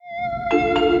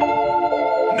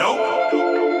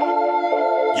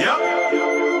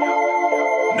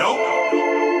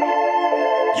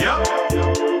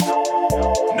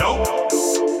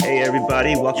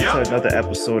everybody. Welcome to another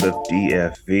episode of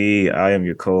DFV. I am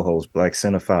your co-host, Black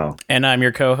Cinephile. And I'm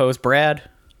your co-host, Brad.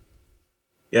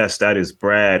 Yes, that is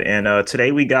Brad. And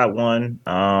today we got one.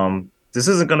 This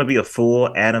isn't going to be a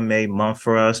full anime month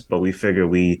for us, but we figure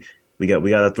we got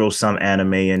to throw some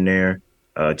anime in there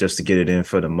just to get it in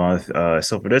for the month.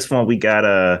 So for this one, we got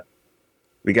a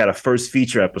first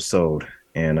feature episode,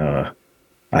 and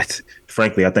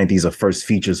frankly, I think these are first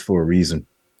features for a reason.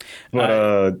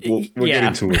 But we'll get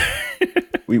into it.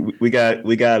 we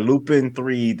got Lupin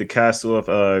 3, The Castle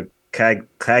of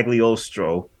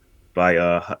Cagliostro by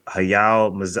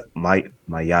Hayao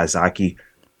Miyazaki.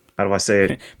 How do I say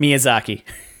it? Miyazaki.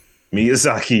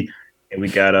 And we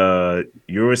got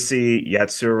Urusei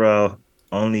Yatsura,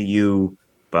 Only You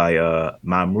by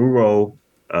Mamuro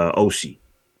Oshii.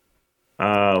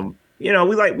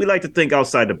 We like to think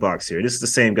outside the box here. This is the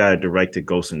same guy that directed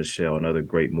Ghost in the Shell, another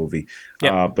great movie.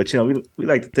 Yep. But we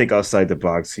like to think outside the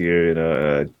box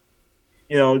here,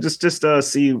 and just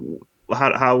see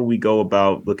how we go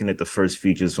about looking at the first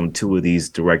features from two of these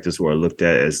directors who are looked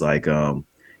at as like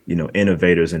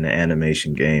innovators in the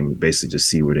animation game. Basically, just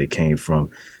see where they came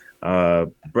from.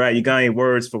 Brad, you got any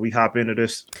words before we hop into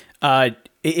this?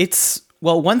 It's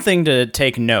one thing to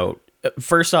take note.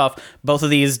 First off, both of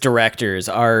these directors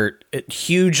are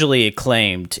hugely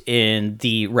acclaimed in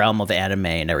the realm of anime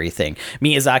and everything.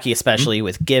 Miyazaki, especially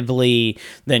with Ghibli.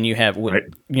 Then you have,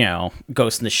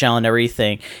 Ghost in the Shell and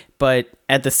everything. But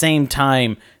at the same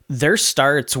time, their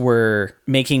starts were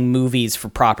making movies for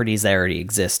properties that already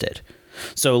existed.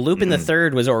 So Lupin the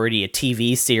Third was already a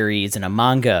TV series and a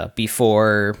manga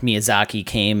before Miyazaki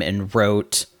came and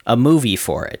wrote a movie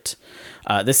for it.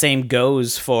 The same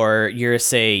goes for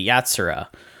Urusei Yatsura,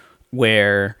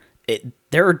 where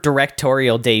their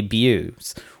directorial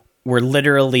debuts were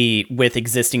literally with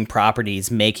existing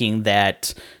properties, making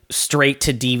that straight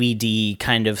to DVD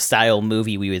kind of style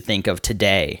movie we would think of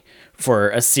today for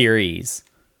a series.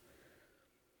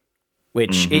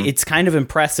 Which it's kind of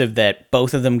impressive that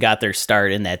both of them got their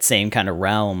start in that same kind of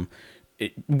realm,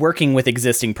 working with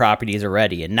existing properties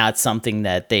already, and not something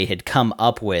that they had come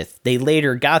up with. They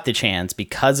later got the chance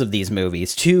because of these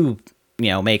movies to,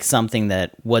 make something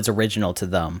that was original to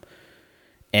them.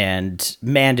 And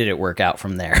man, did it work out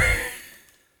from there.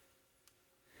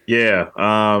 Yeah,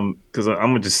 because I'm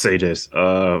gonna just say this: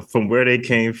 from where they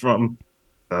came from,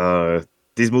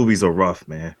 these movies are rough,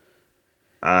 man.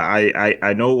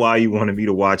 I know why you wanted me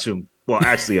to watch them. Well,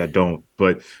 actually, I don't,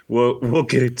 but we'll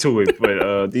get into it.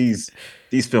 But these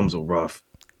films are rough.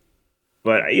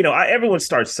 But everyone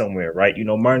starts somewhere, right?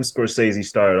 Martin Scorsese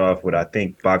started off with, I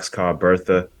think, Boxcar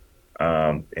Bertha,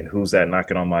 and Who's That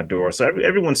Knocking on My Door. So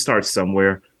everyone starts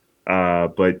somewhere.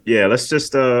 But yeah, let's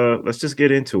just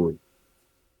get into it.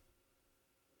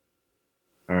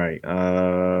 All right.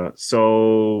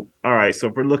 So if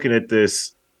we're looking at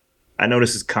this. I know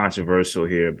this is controversial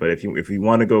here, but if you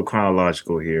want to go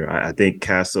chronological here, I think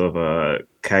Castle of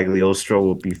Cagliostro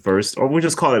will be first, or we'll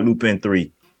just call it Lupin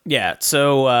 3. Yeah,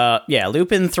 so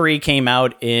Lupin 3 came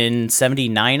out in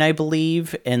 1979, I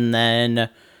believe, and then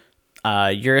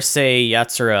Urusei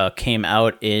Yatsura came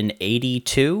out in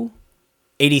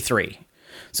 1983.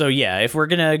 So yeah, if we're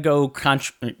going to go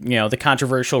the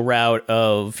controversial route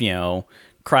of,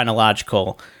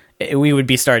 chronological, we would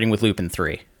be starting with Lupin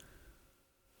 3.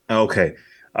 Okay.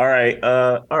 All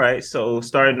right. So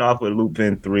starting off with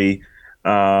Lupin 3,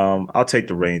 I'll take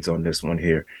the reins on this one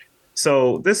here.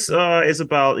 So this is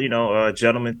about, a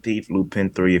gentleman thief, Lupin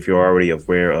 3, if you're already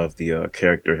aware of the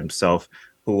character himself,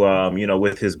 who,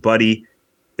 with his buddy,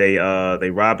 they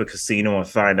rob a casino and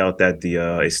find out that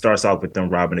it starts off with them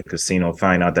robbing a casino and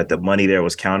find out that the money there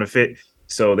was counterfeit.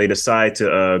 So they decide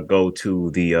to go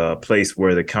to the place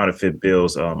where the counterfeit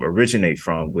bills originate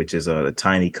from, which is the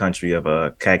tiny country of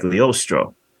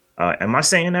Cagliostro. Am I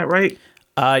saying that right?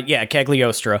 Yeah,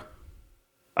 Cagliostro.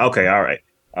 Okay, all right.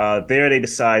 There they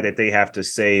decide that they have to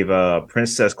save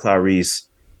Princess Clarice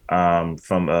from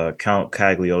Count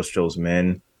Cagliostro's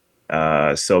men.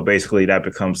 So basically that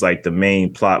becomes like the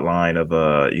main plot line of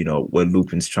what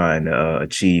Lupin's trying to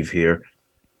achieve here.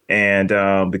 And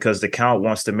because the Count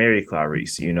wants to marry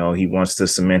Clarice, he wants to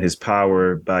cement his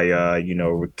power by,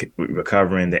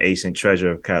 recovering the ancient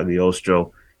treasure of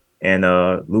Cagliostro. And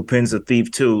Lupin's a thief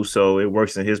too, so it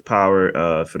works in his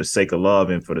power for the sake of love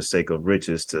and for the sake of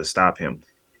riches to stop him.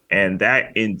 And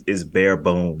that is bare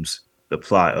bones, the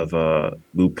plot of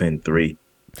Lupin 3.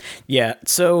 Yeah,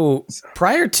 so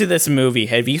prior to this movie,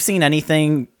 have you seen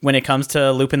anything when it comes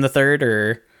to Lupin the Third,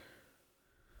 or?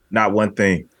 Not one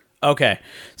thing. Okay,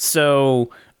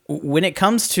 so when it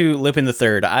comes to Lupin the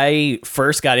Third, I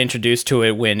first got introduced to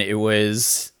it when it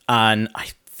was on, I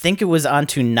think it was on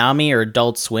Toonami or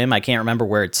Adult Swim. I can't remember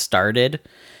where it started.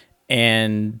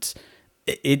 And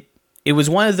it was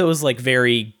one of those like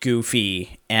very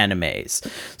goofy animes.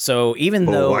 So even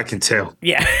though I can tell.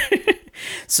 Yeah.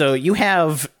 So you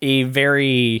have a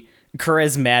very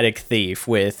charismatic thief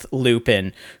with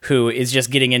Lupin who is just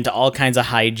getting into all kinds of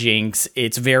hijinks.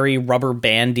 It's very rubber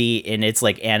bandy in its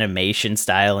like animation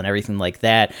style and everything like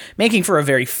that, making for a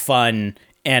very fun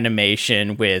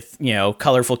animation with, you know,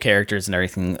 colorful characters and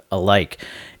everything alike.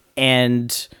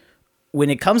 And when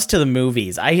it comes to the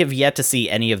movies, I have yet to see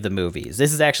any of the movies.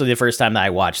 This is actually the first time that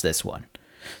I watched this one.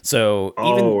 So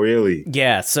oh, really?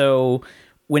 Yeah. So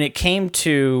when it came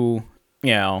to,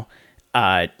 you know,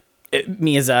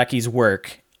 Miyazaki's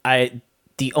work,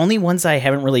 the only ones I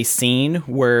haven't really seen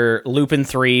were Lupin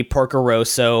 3, Porco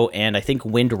Rosso, and I think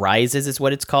Wind Rises is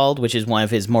what it's called, which is one of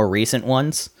his more recent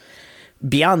ones.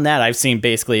 Beyond that, I've seen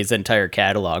basically his entire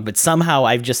catalog, but somehow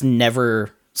I've just never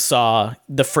saw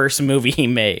the first movie he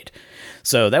made.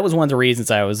 So that was one of the reasons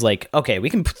I was like, okay, we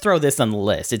can throw this on the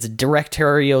list. It's a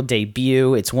directorial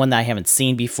debut. It's one that I haven't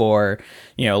seen before.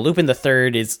 You know, Lupin the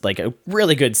Third is like a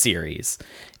really good series.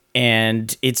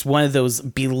 And it's one of those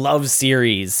beloved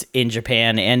series in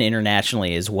Japan and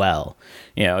internationally as well.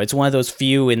 You know, it's one of those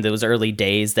few in those early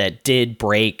days that did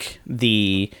break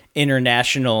the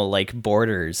international like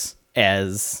borders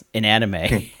as an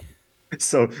anime.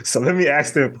 So let me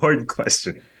ask the important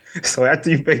question. So after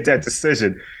you make that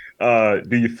decision,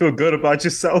 do you feel good about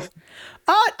yourself?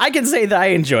 I can say that I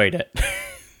enjoyed it.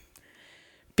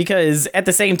 Because at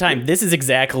the same time, this is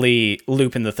exactly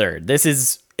Lupin the Third. This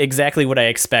is exactly what I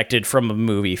expected from a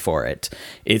movie for it.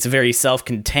 It's very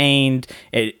self-contained.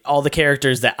 All the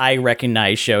characters that I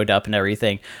recognize showed up and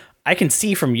everything. I can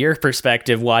see from your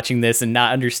perspective watching this and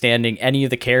not understanding any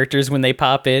of the characters when they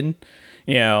pop in,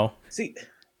 you know. See,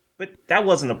 but that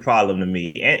wasn't a problem to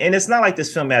me. And it's not like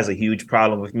this film has a huge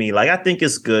problem with me. Like, I think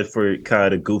it's good for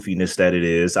kind of the goofiness that it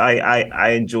is. I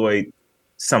enjoyed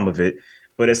some of it.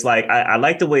 But it's like I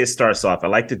like the way it starts off. I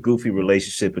like the goofy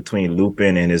relationship between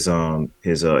Lupin and his partner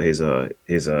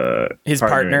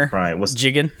in crime.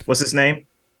 Jigen. What's his name?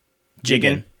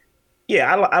 Jigen.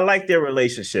 Yeah, I like their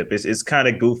relationship. It's kind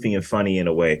of goofy and funny in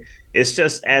a way. It's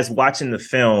just as watching the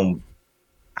film,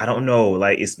 I don't know.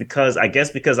 Like it's because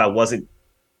I wasn't.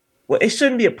 Well, it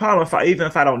shouldn't be a problem even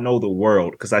if I don't know the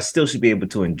world, because I still should be able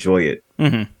to enjoy it.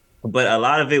 Mm-hmm. But a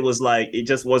lot of it was like it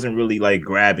just wasn't really like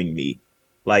grabbing me.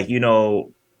 Like, you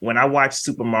know, when I watched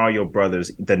Super Mario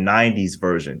Brothers, the 90s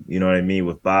version, you know what I mean,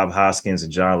 with Bob Hoskins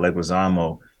and John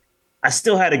Leguizamo, I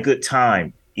still had a good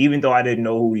time, even though I didn't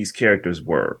know who these characters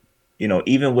were. You know,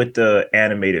 even with the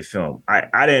animated film,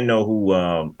 I didn't know who,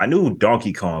 I knew who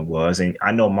Donkey Kong was, and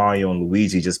I know Mario and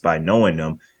Luigi just by knowing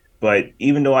them. But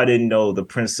even though I didn't know the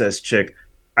princess chick,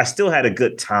 I still had a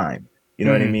good time. You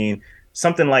know what I mean?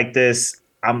 Something like this,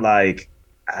 I'm like,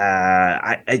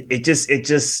 it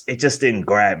just didn't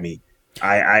grab me.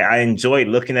 I enjoyed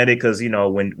looking at it because, you know,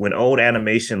 when old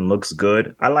animation looks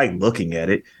good, I like looking at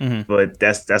it. But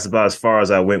that's about as far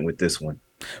as I went with this one.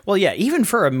 Well, yeah, even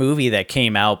for a movie that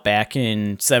came out back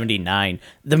in 79,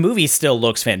 the movie still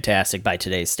looks fantastic by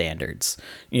today's standards.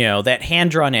 You know, that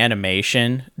hand-drawn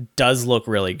animation does look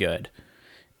really good.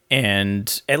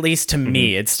 And at least to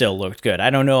me, it still looked good.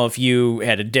 I don't know if you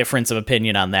had a difference of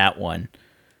opinion on that one.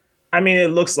 I mean,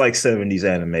 it looks like 70s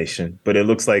animation, but it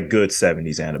looks like good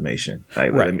 70s animation.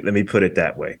 Like, right. let me put it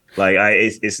that way. Like,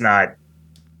 it's not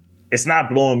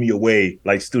blowing me away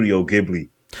like Studio Ghibli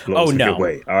blows me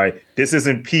away. All right, this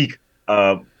isn't peak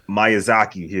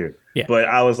Miyazaki here. Yeah. But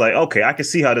I was like, okay, I can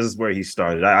see how this is where he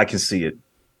started. I can see it.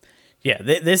 Yeah,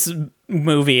 this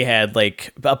movie had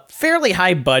like a fairly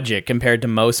high budget compared to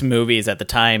most movies at the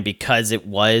time because it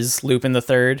was Lupin the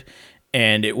Third.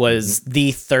 And it was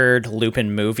the third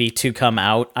Lupin movie to come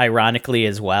out, ironically,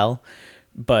 as well.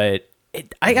 But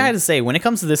I gotta say, when it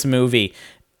comes to this movie,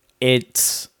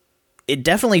 it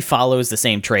definitely follows the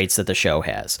same traits that the show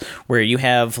has, where you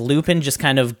have Lupin just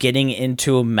kind of getting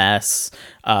into a mess,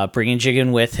 bringing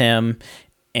Jigen with him,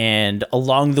 and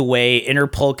along the way,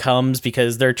 Interpol comes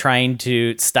because they're trying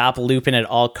to stop Lupin at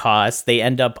all costs. They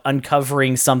end up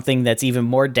uncovering something that's even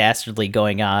more dastardly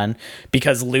going on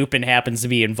because Lupin happens to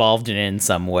be involved in it in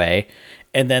some way.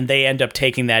 And then they end up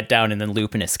taking that down, and then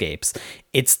Lupin escapes.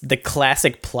 It's the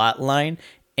classic plot line.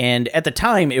 And at the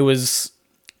time, it was...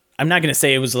 I'm not going to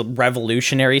say it was a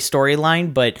revolutionary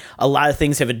storyline, but a lot of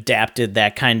things have adapted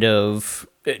that kind of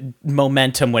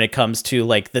momentum when it comes to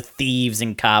like the thieves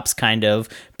and cops kind of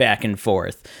back and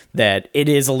forth, that it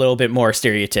is a little bit more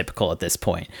stereotypical at this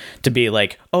point to be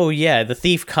like, oh yeah, the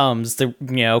thief comes,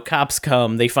 the cops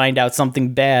come, they find out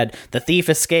something bad, the thief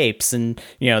escapes, and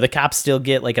the cops still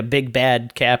get like a big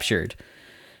bad captured.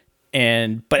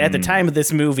 But at the time of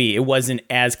this movie, it wasn't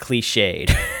as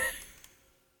cliched.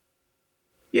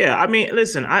 Yeah, I mean,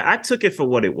 listen, I took it for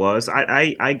what it was.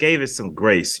 I gave it some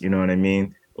grace, you know what I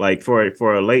mean? Like for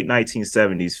a late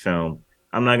 1970s film,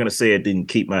 I'm not gonna say it didn't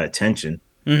keep my attention.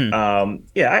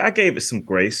 Yeah, I gave it some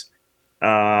grace.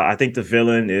 I think the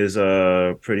villain is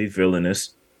pretty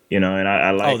villainous, and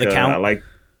I like The Count. I like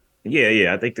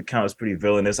yeah, I think the Count is pretty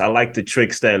villainous. I like the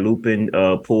tricks that Lupin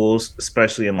pulls,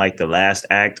 especially in like the last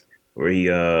act where he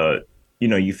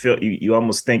you feel you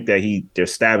almost think that they're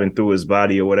stabbing through his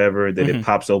body or whatever, that it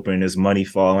pops open and there's money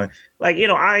falling. Like,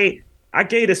 I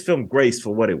gave this film grace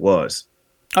for what it was.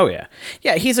 Oh yeah.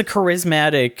 Yeah, he's a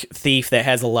charismatic thief that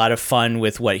has a lot of fun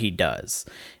with what he does.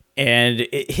 And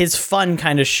his fun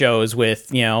kind of shows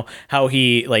with, how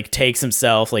he like takes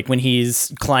himself, like when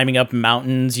he's climbing up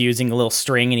mountains using a little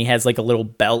string, and he has like a little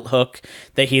belt hook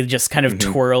that he just kind of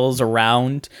twirls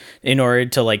around in order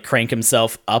to like crank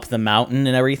himself up the mountain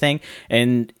and everything.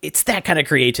 And it's that kind of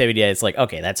creativity that's like,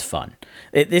 okay, that's fun.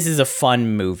 This is a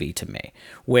fun movie to me,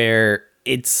 where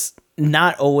it's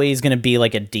not always going to be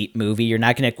like a deep movie. You're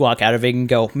not going to walk out of it and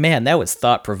go, man, that was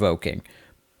thought provoking.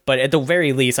 But at the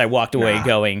very least, I walked away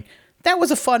going, that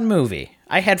was a fun movie.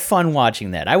 I had fun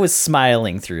watching that. I was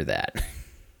smiling through that.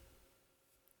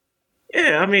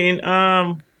 Yeah, I mean,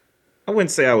 I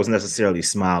wouldn't say I was necessarily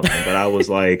smiling, but I was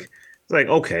like, it's like,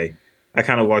 okay. I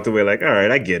kind of walked away like, all right,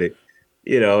 I get it.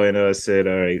 And I said,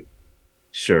 all right,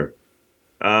 sure.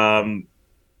 Yeah,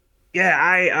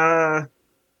 I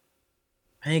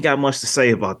ain't got much to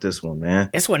say about this one, man.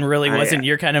 This one really wasn't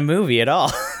your kind of movie at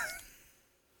all.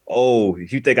 Oh,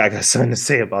 if you think I got something to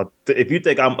say about if you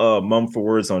think I'm mum for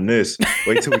words on this,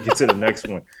 wait till we get to the next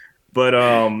one. But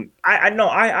I know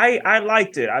I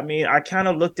liked it. I mean, I kind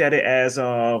of looked at it as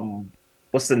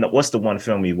what's the one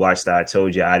film we watched that I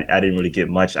told you I didn't really get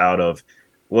much out of?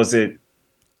 Was it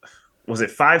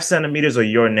 5 centimeters or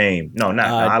Your Name? No,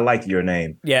 I like Your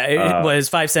Name. Yeah, it was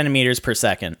 5 centimeters per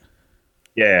second.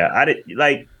 Yeah, I did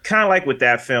like kind of like with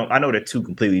that film. I know they're two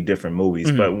completely different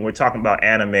movies, but when we're talking about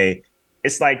anime,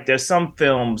 it's like there's some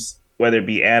films, whether it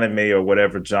be anime or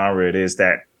whatever genre it is,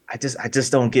 that I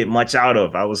just don't get much out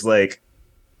of. I was like,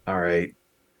 all right.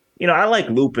 I like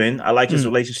Lupin. I like his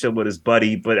relationship with his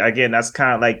buddy, but again, that was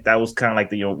kind of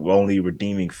like the only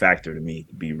redeeming factor to me,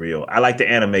 to be real. I like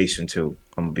the animation too,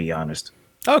 I'm gonna be honest.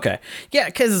 Okay. Yeah,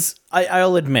 because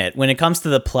I'll admit, when it comes to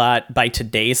the plot, by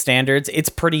today's standards, it's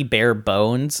pretty bare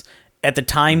bones. At the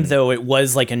time, though, it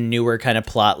was like a newer kind of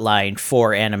plot line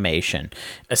for animation,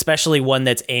 especially one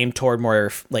that's aimed toward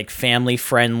more like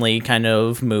family-friendly kind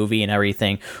of movie and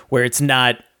everything, where it's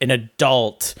not an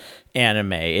adult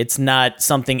anime. It's not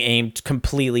something aimed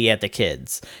completely at the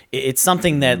kids. It's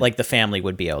something that like the family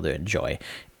would be able to enjoy.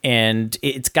 And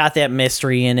it's got that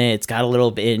mystery in it. It's got a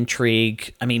little bit of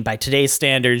intrigue. I mean, by today's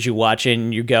standards, you watch it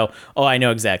and you go, oh, I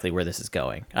know exactly where this is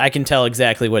going. I can tell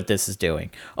exactly what this is doing.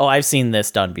 Oh, I've seen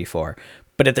this done before.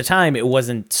 But at the time, it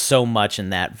wasn't so much in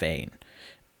that vein.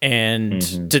 And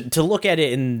to look at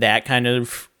it in that kind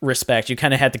of respect, you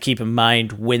kind of have to keep in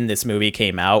mind when this movie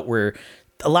came out, where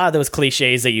a lot of those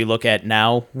cliches that you look at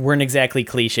now weren't exactly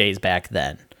cliches back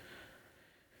then.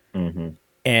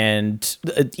 And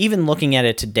even looking at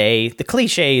it today, the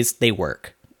cliches, they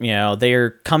work. They're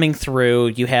coming through.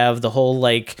 You have the whole,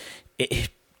 like, it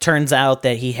turns out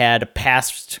that he had a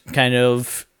past kind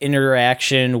of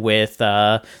interaction with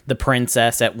the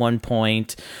princess at one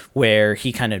point where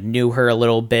he kind of knew her a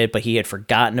little bit, but he had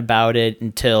forgotten about it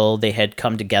until they had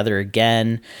come together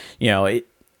again.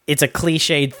 It's a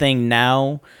cliched thing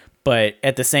now, but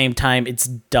at the same time, it's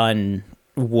done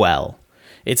well.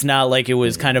 It's not like it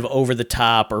was kind of over the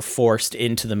top or forced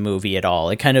into the movie at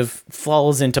all. It kind of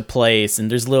falls into place,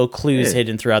 and there's little clues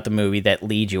hidden throughout the movie that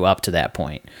lead you up to that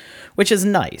point, which is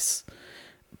nice.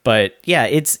 But yeah,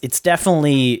 it's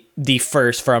definitely the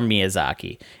first from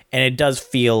Miyazaki, and it does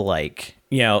feel like,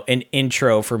 an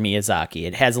intro for Miyazaki.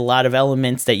 It has a lot of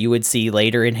elements that you would see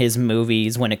later in his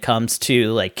movies when it comes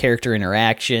to like character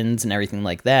interactions and everything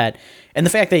like that. And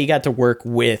the fact that you got to work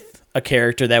with a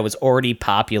character that was already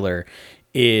popular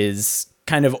is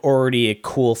kind of already a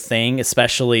cool thing,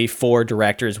 especially for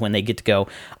directors when they get to go,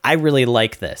 I really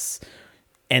like this.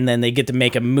 And then they get to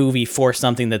make a movie for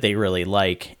something that they really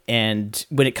like. And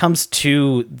when it comes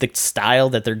to the style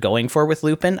that they're going for with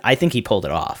Lupin, I think he pulled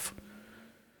it off.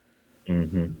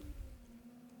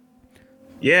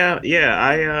 Yeah.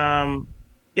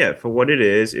 Yeah, for what it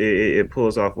is, it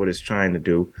pulls off what it's trying to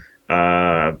do.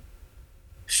 Uh,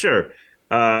 sure.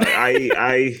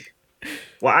 I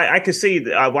could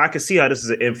see, I could see how this is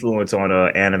an influence on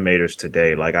animators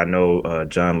today. Like I know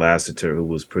John Lasseter, who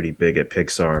was pretty big at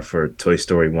Pixar for Toy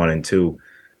Story 1 and 2,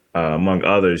 among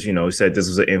others. Said this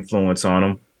was an influence on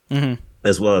him, Hmm.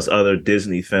 as well as other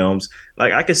Disney films.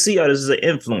 Like I can see how this is an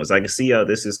influence. I can see how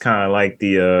this is kind of like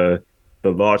the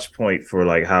launch point for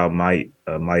like how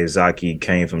Miyazaki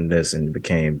came from this and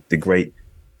became the great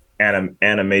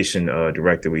animation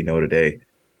director we know today.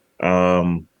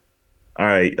 Um, all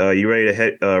right, you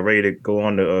ready to go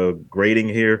on to grading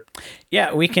here?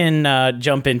 Yeah, we can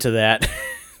jump into that.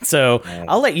 So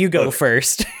I'll let you go Look,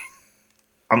 first.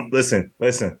 listen.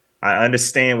 I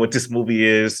understand what this movie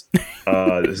is.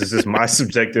 This is just my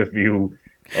subjective view.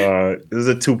 This is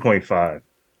a 2.5.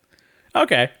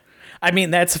 Okay. I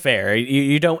mean, that's fair.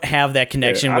 You don't have that Yeah,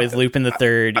 connection with Lupin the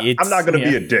Third. I'm not It's, gonna yeah.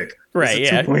 be a dick. It's Right, a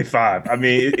yeah. 2.5. I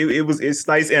mean, it's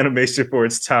nice animation for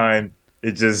its time.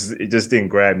 It just didn't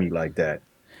grab me like that.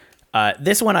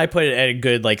 This one I put it at a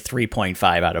good like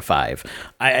 3.5 out of 5.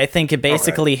 I think it All right.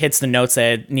 basically hits the notes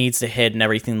that it needs to hit and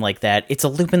everything like that. It's a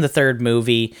Lupin the Third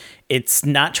movie. It's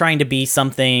not trying to be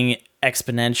something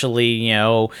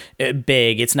exponentially,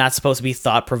 big. It's not supposed to be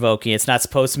thought provoking. It's not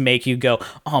supposed to make you go,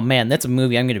 "Oh man, that's a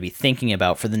movie I'm going to be thinking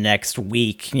about for the next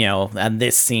week." On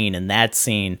this scene and that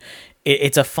scene.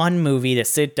 It's a fun movie to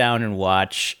sit down and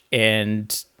watch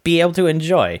and be able to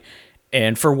enjoy.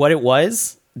 And for what it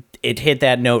was, it hit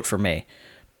that note for me.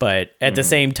 But at the Mhm.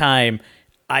 same time,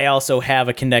 I also have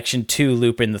a connection to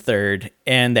Lupin the Third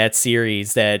and that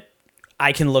series that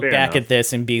I can look Fair back at enough.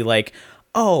 this and be like,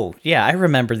 oh yeah, I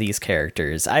remember these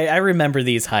characters. I remember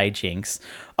these hijinks.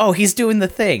 Oh, he's doing the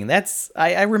thing.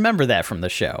 I remember that from the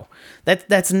show.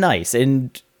 That's nice.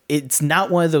 And it's not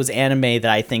one of those anime that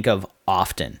I think of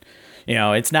often.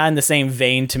 It's not in the same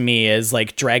vein to me as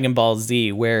like Dragon Ball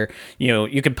Z, where,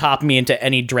 you could pop me into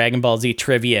any Dragon Ball Z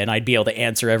trivia and I'd be able to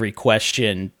answer every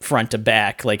question front to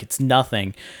back. Like it's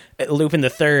nothing. Lupin the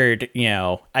Third,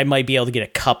 I might be able to get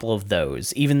a couple of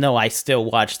those, even though I still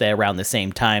watched that around the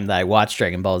same time that I watched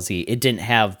Dragon Ball Z. It didn't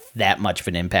have that much of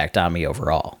an impact on me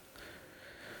overall.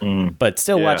 Mm. But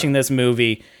still Yeah. watching this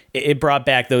movie, it brought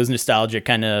back those nostalgic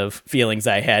kind of feelings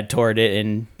I had toward it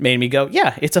and made me go,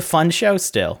 yeah, it's a fun show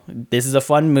still. This is a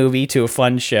fun movie to a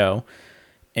fun show.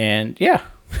 And yeah,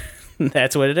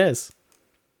 that's what it is.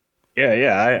 Yeah.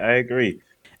 I agree.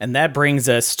 And that brings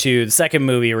us to the second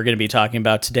movie we're going to be talking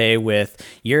about today with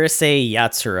Urusei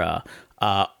Yatsura,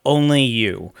 Only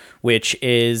You, which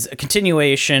is a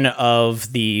continuation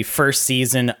of the first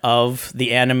season of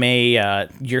the anime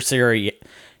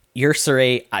Urusei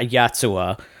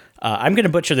Yatsura. I'm going to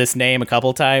butcher this name a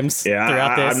couple times Yeah,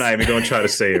 throughout I'm this, not even gonna try to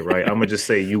say it right. I'm gonna just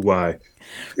say UI.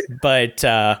 but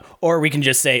or we can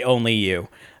just say Only You.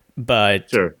 But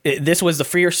Sure. this was the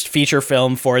first feature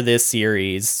film for this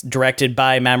series, directed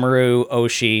by Mamuro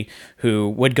Oshii, who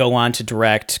would go on to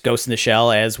direct Ghost in the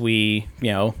Shell, as we,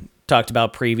 talked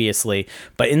about previously.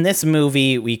 But in this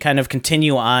movie, we kind of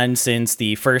continue on since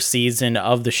the first season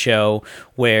of the show,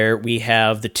 where we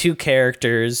have the two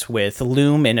characters with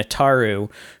Loom and Ataru,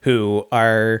 who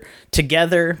are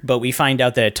together, but we find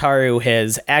out that Ataru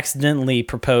has accidentally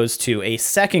proposed to a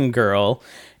second girl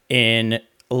in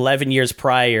 11 years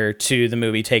prior to the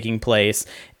movie taking place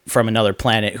from another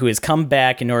planet, who has come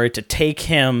back in order to take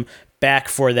him back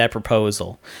for that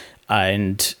proposal.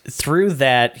 And through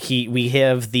that, we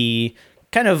have the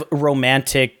kind of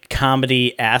romantic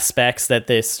comedy aspects that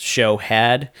this show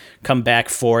had come back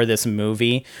for this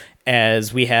movie,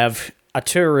 as we have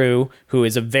Ataru, who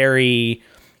is a very,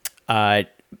 I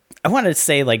want to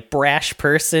say like brash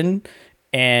person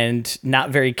and not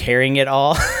very caring at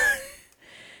all.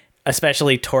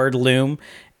 Especially toward Loom.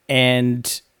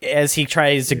 And as he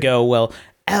tries to go, well,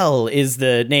 Elle is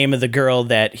the name of the girl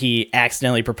that he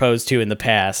accidentally proposed to in the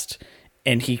past.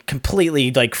 And he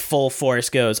completely, like, full force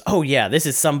goes, oh, yeah, this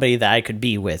is somebody that I could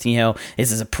be with.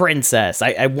 This is a princess.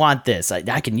 I want this. I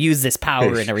can use this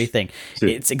power and everything.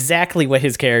 It's exactly what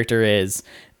his character is.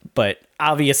 But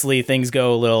obviously, things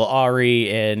go a little awry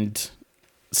and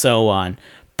so on.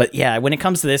 But yeah, when it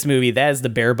comes to this movie, that is the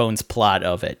bare bones plot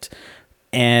of it.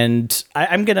 And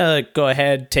I'm going to go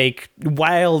ahead, take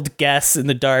wild guess in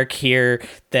the dark here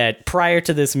that prior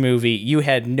to this movie, you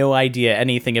had no idea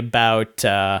anything about,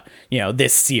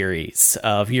 this series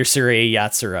of Urusei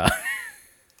Yatsura.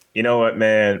 You know what,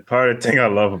 man? Part of the thing I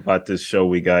love about this show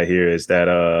we got here is that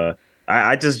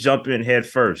I just jump in head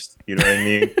first. You know what I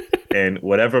mean? And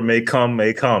whatever may come,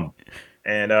 may come.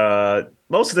 And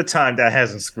most of the time that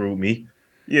hasn't screwed me.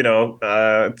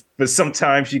 but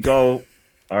sometimes you go,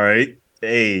 all right,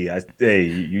 hey,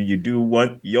 you do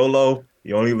one YOLO,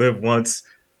 you only live once,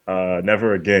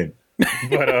 never again.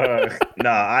 But nah,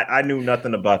 I knew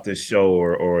nothing about this show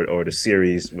or the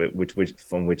series which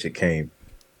from which it came.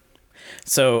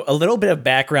 So, a little bit of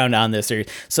background on this series.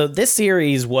 So, this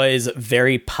series was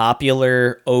very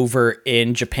popular over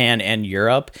in Japan and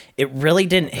Europe. It really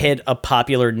didn't Okay. hit a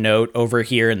popular note over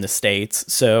here in the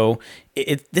States. So,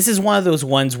 this is one of those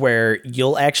ones where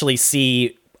you'll actually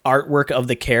see artwork of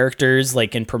the characters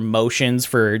like in promotions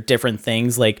for different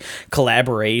things like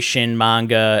collaboration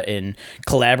manga and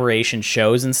collaboration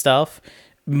shows and stuff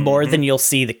more than Mm-hmm. you'll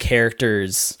see the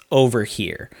characters over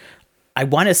here. I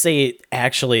want to say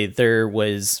actually there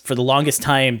was for the longest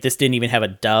time this didn't even have a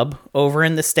dub over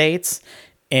in the States.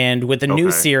 And with the new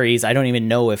Okay. series, I don't even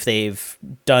know if they've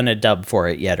done a dub for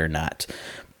it yet or not.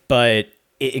 But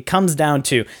it comes down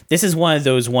to this is one of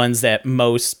those ones that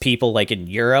most people like in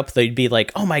Europe, they'd be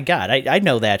like, oh my God, I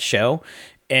know that show.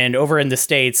 And over in the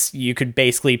States, you could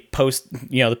basically post,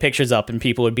 the pictures up and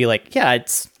people would be like, yeah,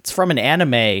 it's from an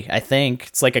anime, I think.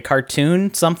 It's like a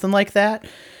cartoon, something like that.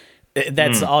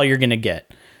 That's Mm, all you're going to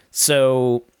get.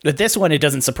 So with this one, it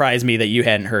doesn't surprise me that you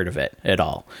hadn't heard of it at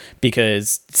all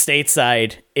because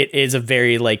stateside, it is a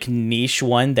very like niche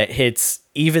one that hits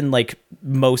even like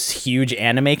most huge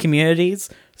anime communities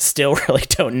still really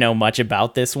don't know much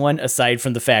about this one aside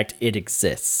from the fact it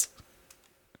exists.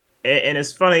 and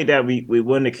it's funny that we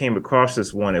wouldn't have came across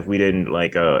this one if we didn't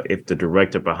like if the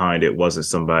director behind it wasn't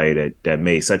somebody that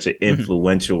made such an Mhm.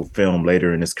 influential film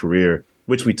later in his career,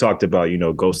 which we talked about,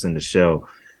 Ghost in the Shell.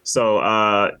 So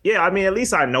yeah, I mean at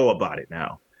least I know about it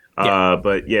now. Yeah.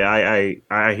 But yeah,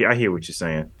 I hear what you're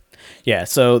saying. Yeah,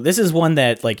 so this is one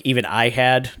that like even I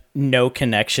had no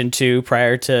connection to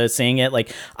prior to seeing it.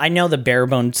 Like I know the bare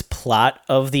bones plot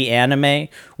of the anime,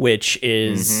 which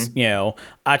is, Mm-hmm.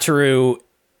 Ataru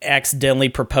accidentally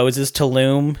proposes to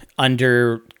Loom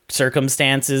under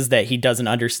circumstances that he doesn't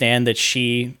understand that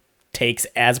she takes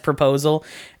as proposal,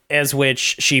 as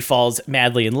which she falls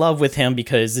madly in love with him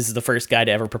because this is the first guy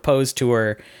to ever propose to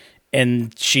her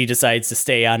and she decides to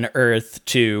stay on Earth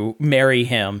to marry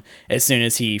him as soon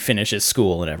as he finishes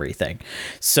school and everything.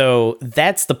 So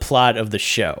that's the plot of the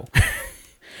show,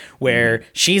 where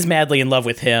she's madly in love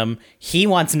with him. He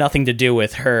wants nothing to do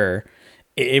with her.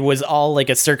 It was all like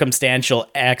a circumstantial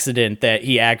accident that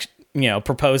he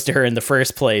proposed to her in the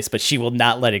first place, but she will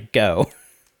not let it go.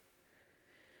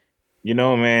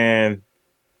 Man,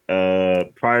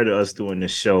 prior to us doing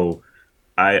this show,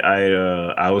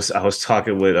 I was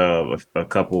talking with a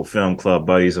couple of film club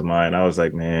buddies of mine. I was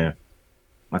like, man,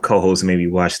 my co-host made me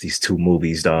watch these two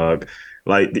movies, dog.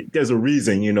 Like, there's a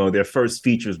reason, they're first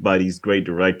features by these great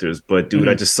directors. But dude,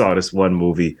 I Mhm. just saw this one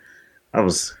movie. I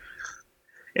was,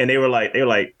 and they're like,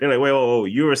 wait, whoa,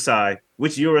 Urusei.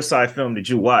 Which Urusei film did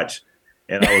you watch?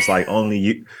 And I was like, only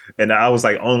you. And I was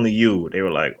like, only you. They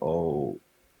were like, oh,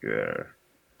 yeah.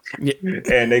 Yeah.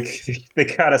 And they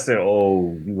kind of said,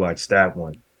 oh, you watched that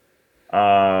one.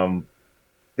 Um,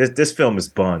 this film is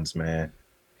buns, man.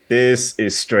 This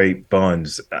is straight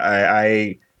buns.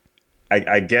 I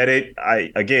get it.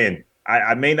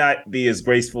 I may not be as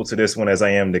graceful to this one as I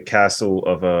am the Castle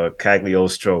of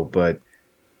Cagliostro, but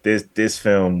this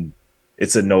film,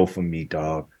 it's a no for me,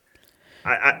 dog.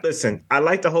 I listen. I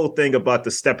like the whole thing about the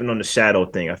stepping on the shadow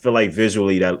thing. I feel like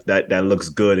visually that looks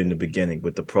good in the beginning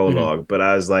with the Mhm. prologue, but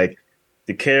I was like,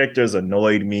 the characters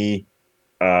annoyed me.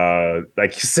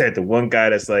 Like you said, the one guy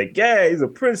that's like, yeah, he's a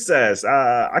princess.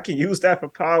 I can use that for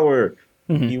power.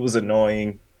 Mhm. He was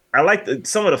annoying. I like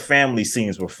some of the family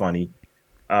scenes were funny.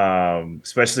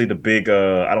 Especially the big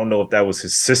I don't know if that was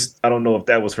his sister. I don't know if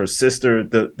that was her sister,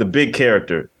 the big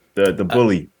character, the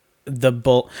bully. The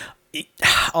bull.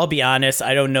 I'll be honest.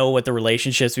 I don't know what the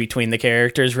relationships between the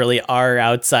characters really are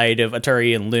outside of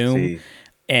Atari and Loom, See,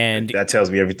 and that tells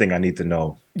me everything I need to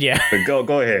know. yeah. But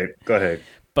go ahead. Go ahead.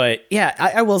 But yeah,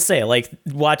 I will say, like,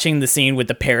 watching the scene with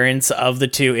the parents of the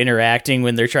two interacting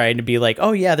when they're trying to be like,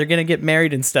 oh, yeah, they're going to get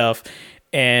married and stuff.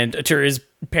 And Atura's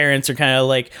parents are kind of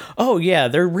like, oh, yeah,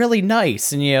 they're really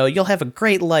nice. And, you'll have a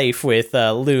great life with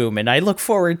Loom. And I look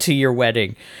forward to your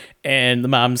wedding. And the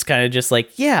mom's kind of just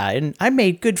like, yeah, and I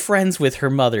made good friends with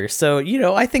her mother. So,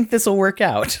 I think this will work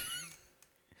out.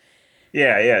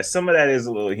 Yeah. Some of that is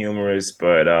a little humorous,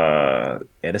 but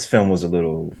yeah, this film was a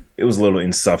little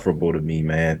insufferable to me,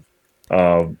 man.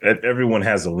 Everyone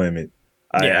has a limit.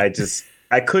 I, Yeah. I just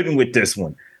I couldn't with this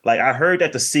one. Like I heard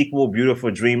that the sequel,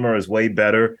 Beautiful Dreamer, is way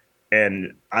better,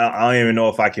 and I don't even know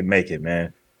if I can make it,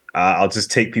 man. I'll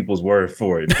just take people's word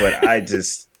for it. But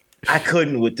I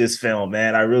couldn't with this film,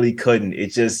 man. I really couldn't.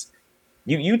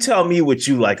 You tell me what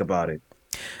you like about it.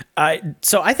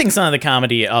 So I think some of the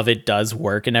comedy of it does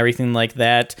work and everything like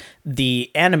that. The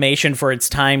animation for its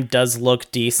time does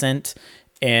look decent.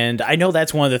 And I know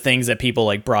that's one of the things that people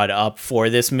like brought up for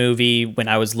this movie when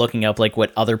I was looking up like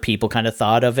what other people kind of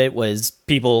thought of it was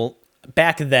people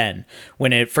back then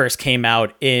when it first came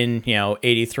out in,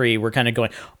 83 were kind of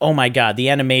going, "Oh my god, the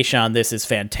animation on this is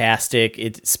fantastic.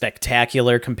 It's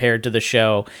spectacular compared to the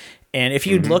show." And if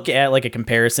you look at like a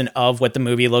comparison of what the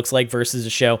movie looks like versus the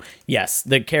show, yes,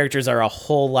 the characters are a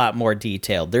whole lot more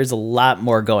detailed. There's a lot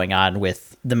more going on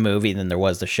with the movie than there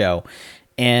was the show.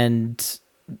 And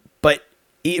but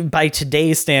by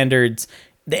today's standards,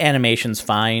 the animation's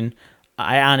fine.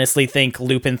 I honestly think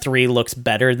Lupin 3 looks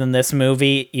better than this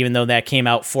movie, even though that came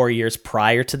out 4 years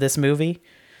prior to this movie.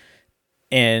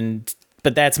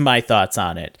 But that's my thoughts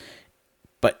on it.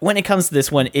 But when it comes to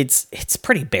this one, it's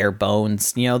pretty bare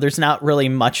bones. There's not really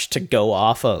much to go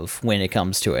off of when it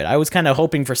comes to it. I was kind of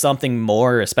hoping for something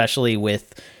more, especially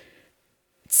with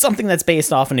something that's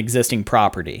based off an existing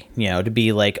property, to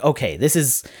be like, okay, this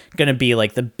is going to be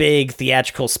like the big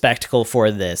theatrical spectacle for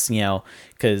this,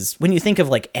 because when you think of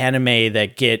like anime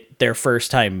that get their first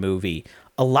time movie,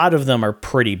 a lot of them are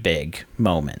pretty big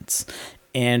moments.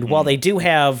 And while they do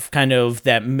have kind of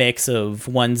that mix of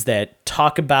ones that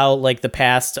talk about like the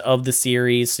past of the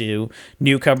series so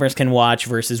newcomers can watch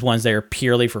versus ones that are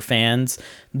purely for fans,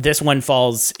 this one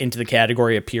falls into the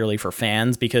category of purely for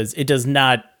fans because it does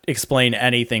not explain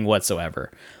anything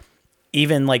whatsoever.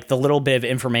 Even like the little bit of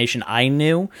information I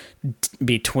knew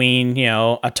between,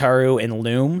 Ataru and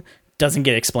Loom doesn't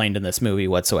get explained in this movie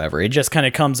whatsoever. It just kind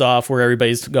of comes off where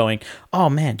everybody's going,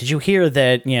 "Oh man, did you hear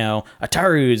that,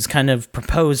 Ataru's kind of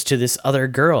proposed to this other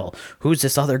girl? Who's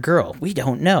this other girl? We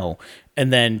don't know."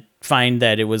 And then find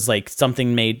that it was like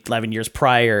something made 11 years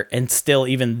prior. And still,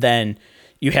 even then,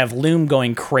 you have Loom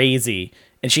going crazy.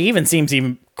 And she even seems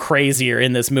even crazier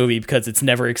in this movie because it's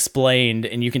never explained.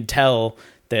 And you can tell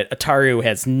that Ataru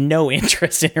has no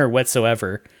interest in her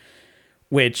whatsoever.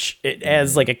 Which it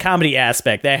has like a comedy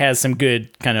aspect that has some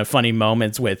good kind of funny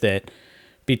moments with it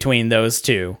between those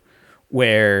two,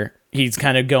 where he's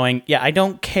kind of going, "Yeah, I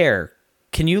don't care.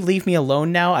 Can you leave me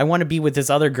alone now? I want to be with this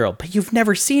other girl, but you've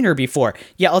never seen her before.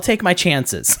 Yeah, I'll take my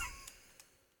chances."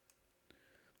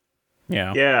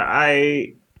 Yeah.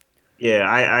 I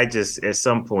just at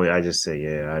some point I just say,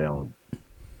 yeah, I don't.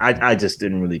 I just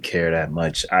didn't really care that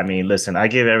much. I mean, listen, I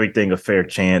give everything a fair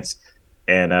chance,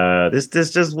 and this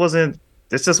just wasn't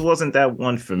that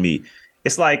one for me.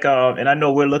 It's like, and I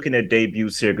know we're looking at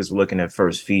debuts here because we're looking at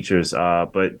first features,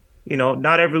 but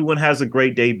not everyone has a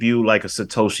great debut like a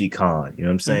Satoshi Kon. You know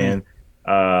what I'm saying?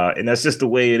 And that's just the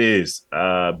way it is.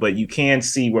 But you can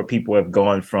see where people have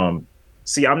gone from.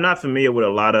 See, I'm not familiar with a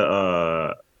lot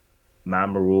of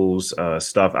Mamoru's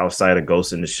stuff outside of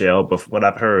Ghost in the Shell, but from what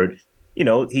I've heard,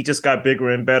 he just got bigger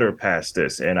and better past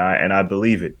this, and I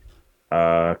believe it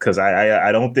because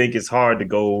I don't think it's hard to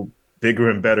go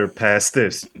bigger and better past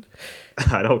this.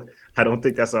 I don't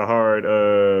think that's a hard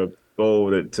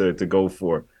goal to go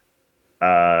for.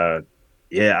 Yeah,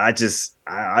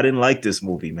 I didn't like this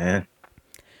movie, man.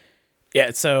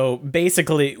 Yeah, so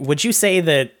basically, would you say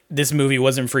that this movie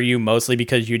wasn't for you mostly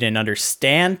because you didn't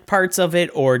understand parts of it,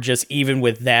 or just even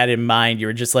with that in mind, you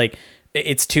were just like,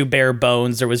 it's too bare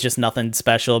bones, there was just nothing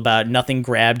special about it, nothing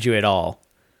grabbed you at all?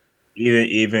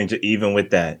 Even with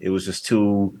that, it was just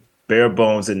too bare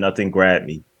bones and nothing grabbed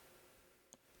me.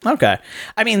 Okay.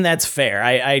 I mean, that's fair.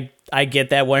 I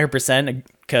get that 100%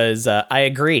 because I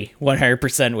agree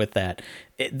 100% with that.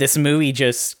 This movie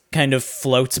just kind of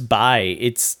floats by.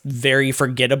 It's very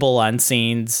forgettable on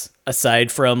scenes,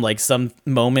 aside from like some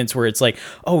moments where it's like,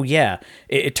 oh yeah,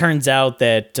 it turns out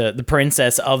that the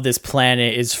princess of this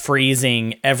planet is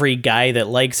freezing every guy that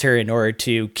likes her in order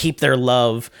to keep their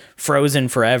love frozen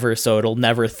forever so it'll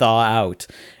never thaw out.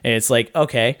 And it's like,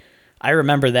 okay, I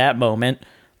remember that moment.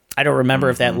 I don't remember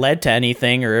if that led to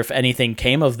anything or if anything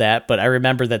came of that, but I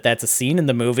remember that that's a scene in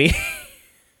the movie.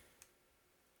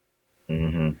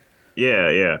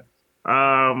 Yeah.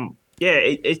 Yeah,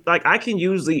 it's like I can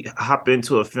usually hop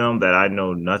into a film that I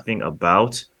know nothing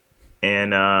about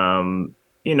and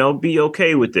be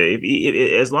okay with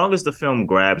it. As long as the film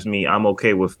grabs me, I'm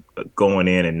okay with going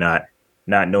in and not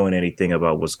knowing anything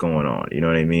about what's going on. You know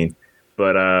what I mean?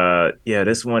 But yeah,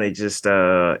 this one it just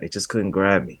couldn't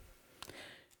grab me.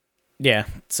 Yeah,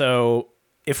 so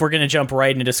if we're going to jump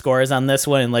right into scores on this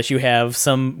one, unless you have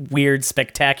some weird,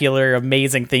 spectacular,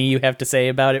 amazing thing you have to say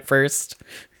about it first.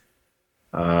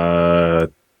 Hey,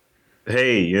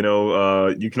 you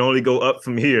can only go up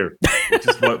from here, which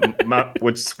is what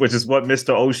which is what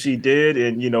Mr. Oshii did,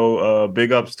 and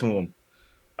big ups to him.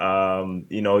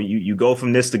 You go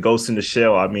from this to Ghost in the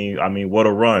Shell. I mean, what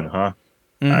a run, huh?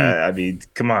 Hmm. I mean,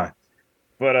 come on.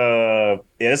 But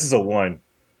yeah, this is a one.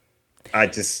 I'm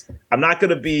not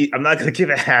gonna give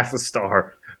it half a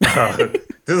star.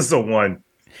 This is a one.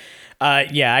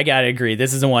 Yeah, I gotta agree.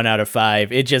 This is a 1 out of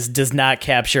 5. It just does not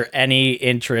capture any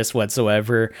interest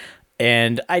whatsoever.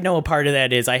 And I know a part of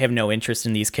that is I have no interest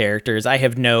in these characters. I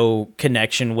have no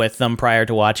connection with them prior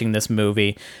to watching this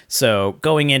movie. So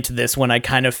going into this one, I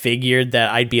kind of figured that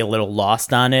I'd be a little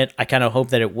lost on it. I kind of hoped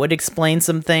that it would explain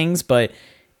some things, but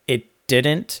it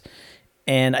didn't.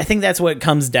 And I think that's what it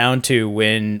comes down to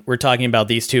when we're talking about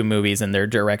these two movies and their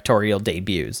directorial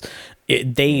debuts.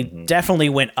 They Hmm. definitely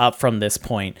went up from this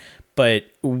point, but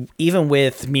even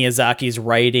with Miyazaki's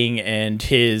writing and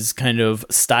his kind of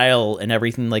style and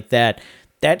everything like that,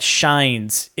 that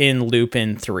shines in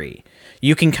Lupin 3.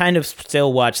 You can kind of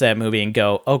still watch that movie and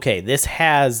go, okay, this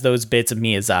has those bits of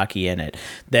Miyazaki in it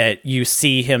that you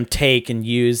see him take and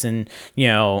use, and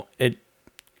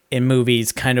in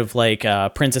movies kind of like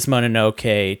Princess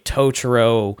Mononoke,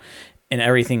 Totoro, and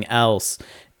everything else.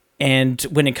 And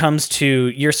when it comes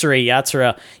to Urusei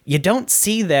Yatsura, you don't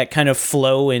see that kind of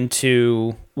flow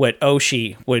into what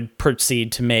Oshii would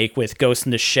proceed to make with Ghost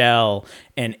in the Shell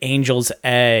and Angel's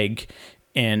Egg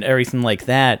and everything like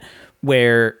that,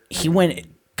 where he went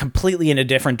completely in a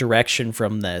different direction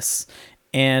from this.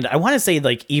 And I want to say,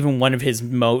 like, even one of his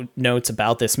notes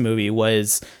about this movie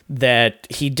was that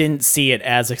he didn't see it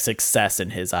as a success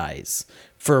in his eyes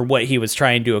for what he was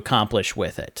trying to accomplish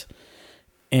with it.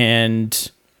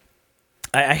 And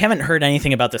I haven't heard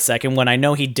anything about the second one. I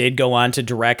know he did go on to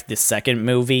direct the second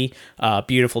movie,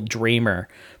 Beautiful Dreamer,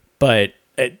 but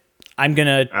I'm going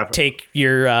to take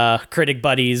your critic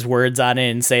buddy's words on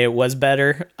it and say it was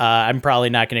better. I'm probably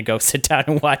not going to go sit down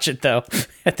and watch it, though,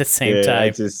 at the same Yeah,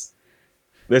 time.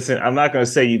 listen. I'm not gonna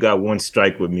say you got one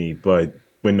strike with me, but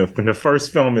when the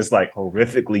first film is like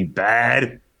horrifically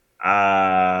bad,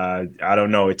 I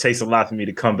don't know. It takes a lot for me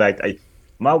to come back.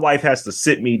 My wife has to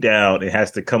sit me down and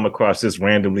has to come across this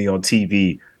randomly on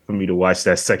TV for me to watch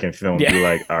that second film and Yeah. be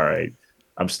like, all right,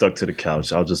 I'm stuck to the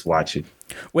couch. I'll just watch it.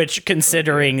 Which,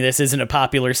 considering this isn't a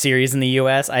popular series in the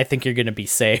US, I think you're going to be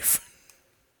safe.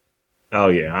 Oh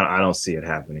yeah, I don't see it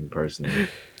happening personally.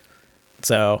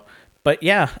 So, but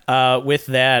yeah, with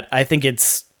that, I think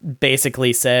it's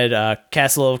basically said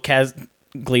Castle of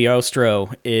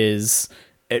Cagliostro is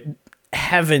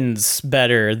heavens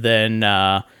better than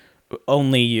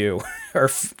Only You.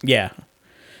 Yeah.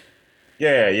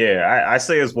 Yeah. I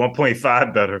say it's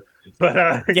 1.5 better,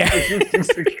 but Yeah.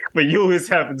 for you, it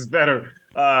happens better.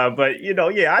 But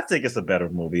yeah, I think it's a better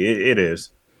movie. It is.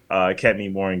 It kept me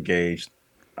more engaged.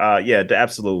 Yeah,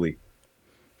 absolutely.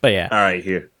 But yeah. All right,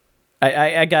 here.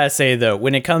 I gotta say though,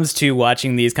 when it comes to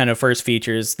watching these kind of first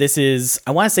features, this is,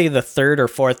 I want to say, the third or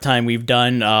fourth time we've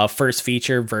done first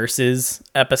feature versus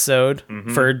episode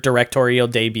for directorial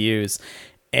debuts.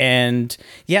 And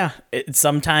yeah,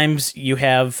 sometimes you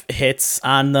have hits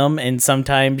on them and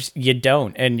sometimes you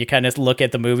don't. And you kind of look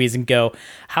at the movies and go,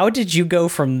 how did you go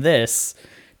from this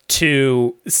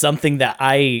to something that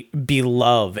I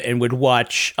beloved and would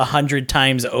watch 100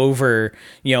 times over,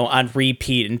 on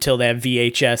repeat until that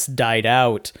VHS died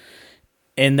out,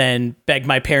 and then beg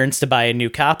my parents to buy a new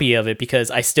copy of it because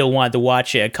I still wanted to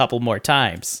watch it a couple more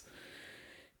times.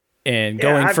 And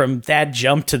going from that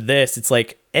jump to this, it's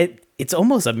like it's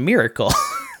almost a miracle.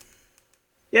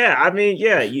 Yeah, I mean,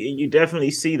 yeah, you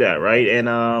definitely see that, right?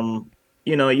 And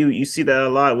you see that a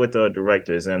lot with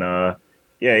directors, and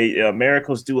yeah,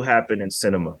 miracles do happen in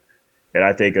cinema. And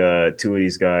I think two of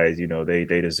these guys, they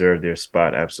deserve their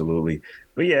spot absolutely.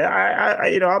 But yeah,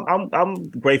 I'm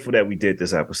grateful that we did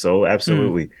this episode.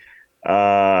 Absolutely.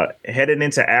 Heading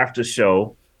into after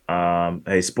show,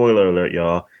 hey, spoiler alert,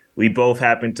 y'all. We both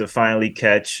happened to finally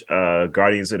catch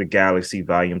Guardians of the Galaxy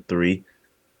Volume 3.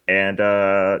 And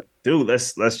dude,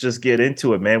 let's just get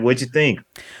into it, man. What'd you think?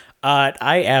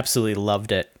 I absolutely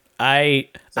loved it. I'm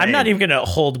not Same. even gonna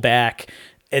hold back.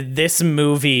 This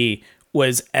movie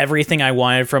was everything I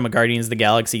wanted from a Guardians of the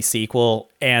Galaxy sequel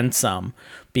and some,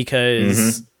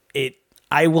 because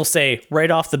I will say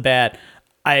right off the bat,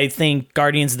 I think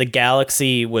Guardians of the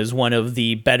Galaxy was one of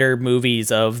the better movies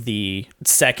of the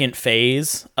second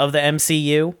phase of the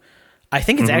MCU. I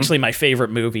think it's actually my favorite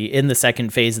movie in the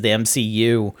second phase of the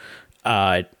MCU.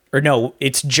 Or no,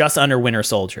 it's just under Winter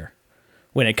Soldier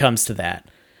when it comes to that.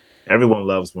 Everyone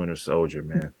loves Winter Soldier,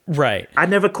 man. Right. I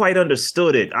never quite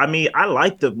understood it. I mean, I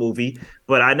liked the movie,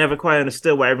 but I never quite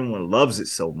understood why everyone loves it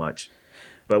so much.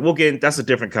 But that's a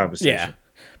different conversation. Yeah.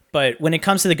 But when it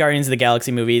comes to the Guardians of the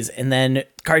Galaxy movies, and then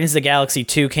Guardians of the Galaxy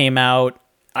 2 came out,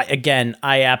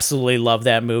 I absolutely love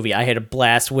that movie. I had a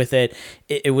blast with it.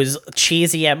 It was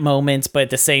cheesy at moments, but at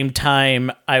the same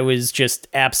time, I was just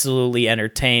absolutely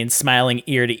entertained, smiling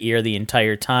ear to ear the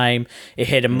entire time. It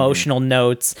hit emotional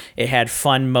notes. It had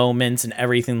fun moments and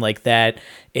everything like that.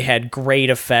 It had great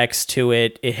effects to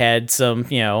it. It had some,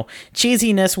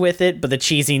 cheesiness with it, but the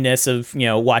cheesiness of,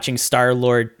 watching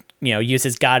Star-Lord, use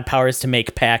his god powers to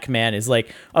make Pac-Man is like,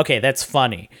 okay, that's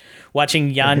funny.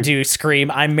 Watching Yondu scream,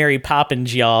 "I'm Mary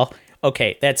Poppins, y'all."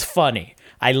 Okay, that's funny.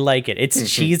 I like it. It's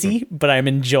cheesy, but I'm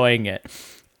enjoying it.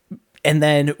 And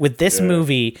then with this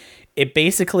movie, it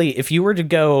basically, if you were to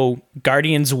go,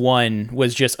 Guardians 1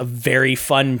 was just a very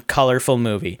fun, colorful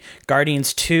movie.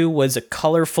 Guardians 2 was a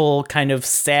colorful, kind of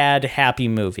sad, happy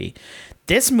movie.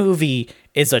 This movie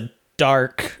is a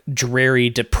dark, dreary,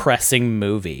 depressing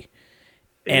movie.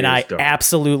 And I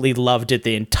absolutely loved it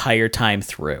the entire time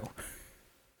through.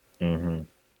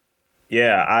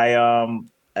 Yeah,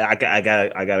 I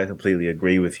gotta completely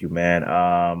agree with you, man.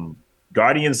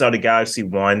 Guardians of the Galaxy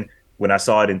 1, when I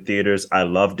saw it in theaters, I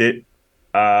loved it.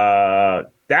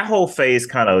 That whole phase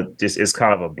kind of just is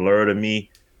kind of a blur to me.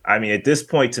 I mean, at this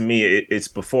point, to me, it's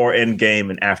before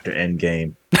Endgame and after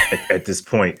Endgame at this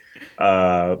point.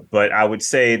 But I would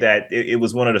say that it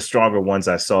was one of the stronger ones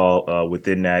I saw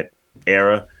within that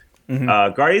era.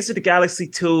 Guardians of the Galaxy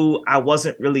 2, I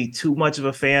wasn't really too much of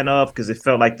a fan of because it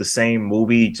felt like the same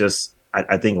movie, just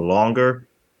I think longer.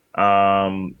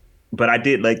 But I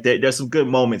did like there's some good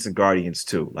moments in Guardians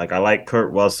too. Like I like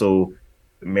Kurt Russell,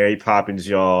 Mary Poppins,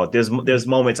 y'all. There's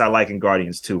moments I like in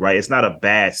Guardians too, right? It's not a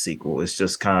bad sequel. It's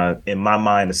just kind of in my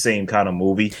mind the same kind of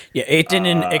movie. Yeah, it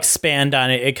didn't expand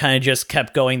on it. It kind of just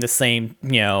kept going the same,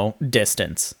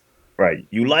 distance. Right.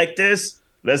 You like this?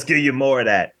 Let's give you more of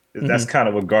that. That's kind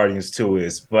of what Guardians 2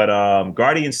 is. But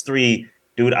Guardians 3,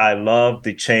 dude, I love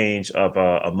the change of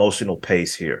emotional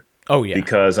pace here. Oh, yeah.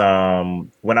 Because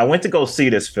when I went to go see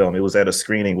this film, it was at a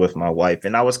screening with my wife.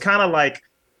 And I was kind of like,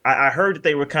 I heard that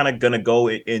they were kind of going to go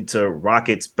into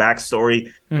Rocket's backstory.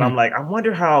 And I'm like, I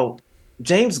wonder how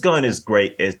James Gunn is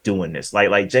great at doing this.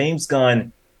 Like James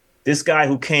Gunn, this guy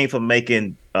who came from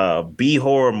making B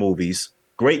horror movies,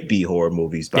 great B horror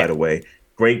movies, by the way,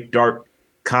 great dark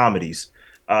comedies.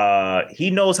 He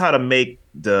knows how to make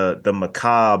the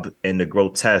macabre and the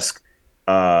grotesque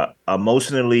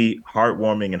emotionally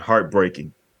heartwarming and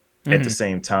heartbreaking at the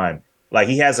same time. Like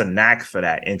he has a knack for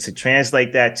that, and to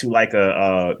translate that to like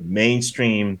a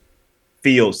mainstream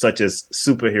field such as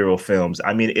superhero films,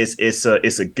 I mean, it's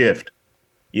a gift,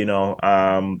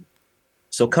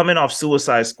 So coming off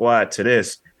Suicide Squad to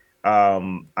this,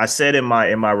 I said in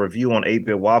my review on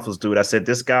 8-Bit Waffles, dude, I said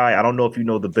this guy, I don't know if you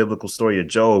know the biblical story of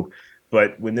Job.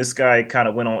 But when this guy kind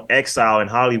of went on exile in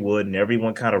Hollywood and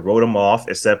everyone kind of wrote him off,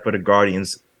 except for the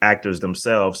Guardians actors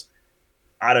themselves,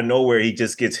 out of nowhere, he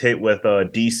just gets hit with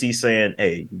DC saying,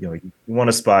 "Hey, you want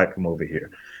a spy? Come over here.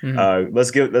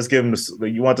 Let's give him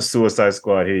you want the Suicide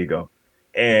Squad? Here you go,"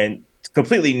 and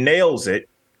completely nails it,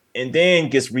 and then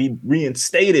gets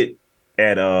reinstated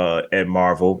at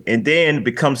Marvel, and then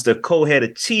becomes the co-head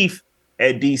of chief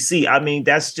at DC. I mean,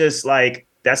 that's like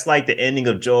the ending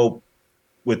of Job,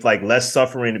 with like less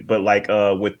suffering, but like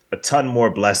with a ton more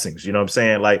blessings. You know what I'm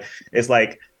saying? Like it's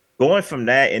like going from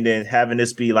that and then having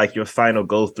this be like your final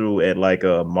go through at like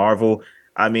Marvel.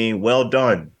 I mean, well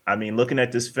done. I mean, looking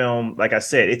at this film, like I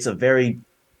said, it's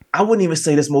I wouldn't even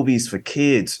say this movie is for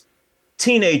kids,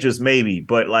 teenagers maybe,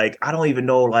 but like I don't even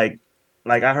know. Like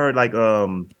I heard like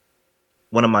one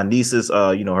of my nieces,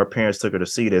 her parents took her to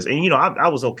see this, and I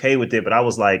was okay with it, but I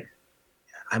was like,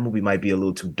 that movie might be a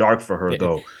little too dark for her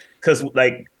though. Because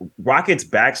like Rocket's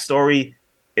backstory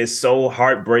is so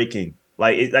heartbreaking.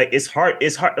 It's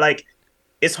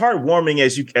heartwarming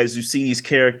as you see these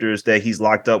characters that he's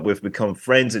locked up with become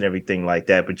friends and everything like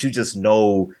that. But you just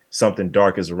know something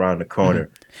dark is around the corner.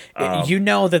 You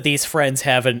know that these friends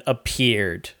haven't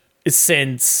appeared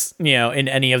since in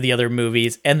any of the other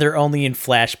movies, and they're only in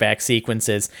flashback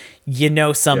sequences.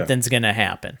 Something's gonna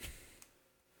happen,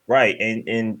 right?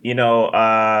 And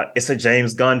it's a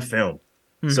James Gunn film.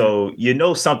 So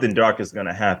something dark is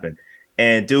gonna happen,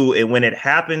 and when it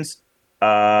happens,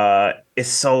 it's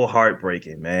so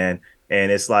heartbreaking, man.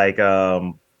 And it's like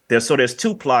there's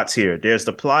two plots here. There's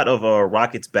the plot of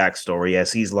Rocket's backstory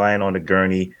as he's lying on the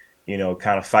gurney,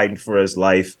 kind of fighting for his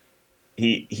life.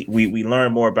 We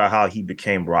learn more about how he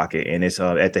became Rocket, and it's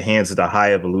at the hands of the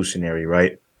High Evolutionary,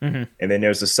 right? And then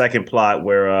there's the second plot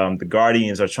where the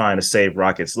Guardians are trying to save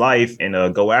Rocket's life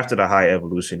and go after the High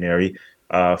Evolutionary.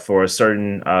 For a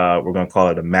certain, we're going to call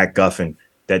it a MacGuffin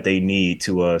that they need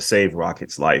to save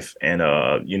Rocket's life. And,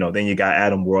 then you got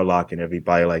Adam Warlock and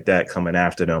everybody like that coming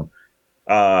after them.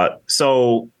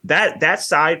 So that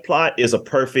side plot is a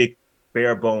perfect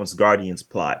bare bones Guardians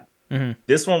plot. Hmm.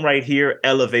 This one right here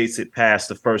elevates it past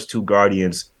the first two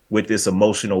Guardians with this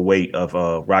emotional weight of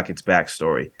Rocket's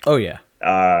backstory. Oh yeah.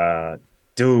 Uh,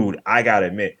 Dude, I gotta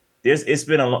admit, it's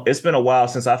been a while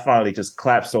since I finally just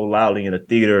clapped so loudly in the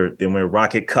theater than when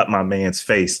Rocket cut my man's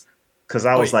face, because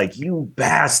I Oh was like, "You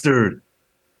bastard!"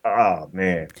 Oh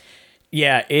man.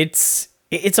 yeah. It's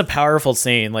a powerful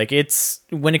scene. Like it's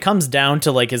when it comes down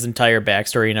to like his entire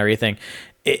backstory and everything.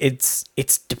 It's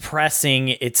depressing.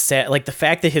 It's sad. Like the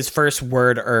fact that his first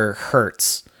word are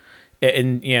hurts,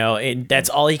 and and that's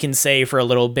all he can say for a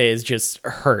little bit is just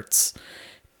hurts.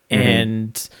 Mm-hmm.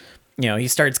 And he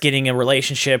starts getting a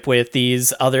relationship with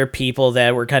these other people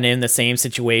that were kind of in the same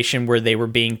situation where they were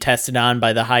being tested on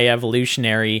by the high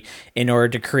evolutionary in order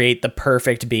to create the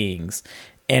perfect beings.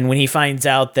 And when he finds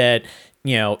out that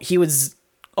he was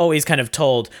always kind of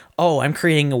told, oh, I'm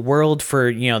creating a world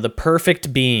for the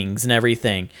perfect beings and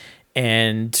everything,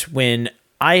 and when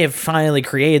I have finally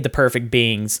created the perfect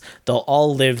beings, they'll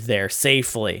all live there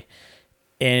safely.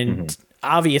 Mm-hmm. And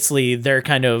obviously they're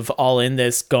kind of all in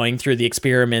this, going through the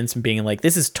experiments and being like,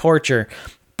 this is torture,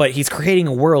 but he's creating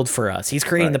a world for us, he's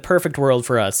creating Right. the perfect world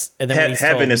for us. And then when he's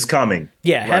Heaven told, is coming.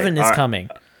 yeah, Right. heaven is coming.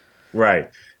 Right.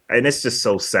 And it's just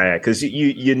so sad because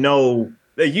you know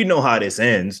how this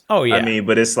ends. Oh I yeah, mean,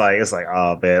 but it's like,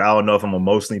 oh man, I don't know if I'm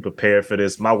emotionally prepared for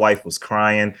this. My wife was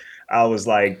crying. I was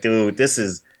like, dude, this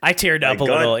is I teared up like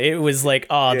a little. It was like,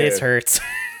 oh, this yeah, hurts.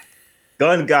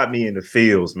 gun got me in the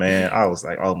feels, man. I was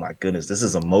like, oh my goodness, this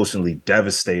is emotionally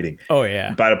devastating. Oh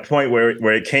yeah. By the point where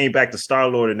it came back to Star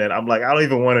Lord, and then I'm like, I don't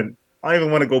even want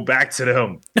to go back to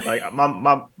them. Like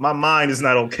my mind is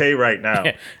not okay right now.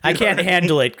 I You know can't what I mean?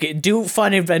 handle it. Do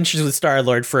fun adventures with Star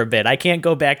Lord for a bit. I can't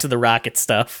go back to the rocket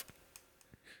stuff.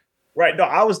 Right. No,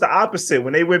 I was the opposite.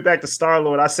 When they went back to Star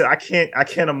Lord, I said, I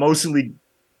can't emotionally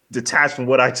detach from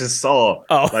what I just saw.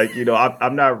 Oh Like,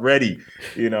 I'm not ready.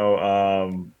 You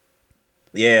know,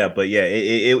 yeah, but yeah,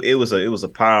 it was a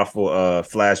powerful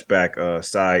flashback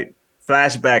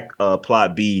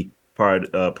plot B part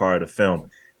of the film.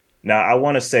 Now I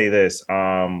want to say this,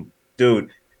 dude.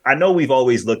 I know we've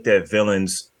always looked at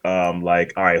villains,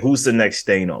 like, all right, who's the next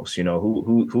Thanos?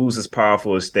 Who's as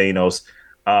powerful as Thanos?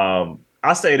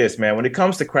 I'll say this, man. When it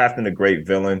comes to crafting a great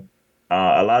villain,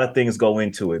 a lot of things go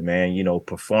into it, man.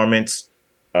 Performance,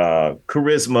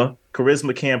 charisma.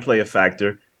 Charisma can play a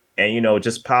factor, and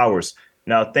just powers.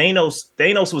 Now,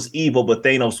 Thanos was evil, but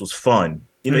Thanos was fun.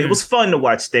 It mhm. was fun to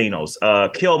watch Thanos.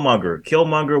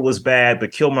 Killmonger was bad,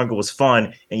 but Killmonger was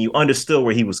fun, and you understood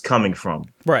where he was coming from.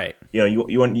 Right. You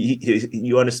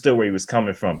understood where he was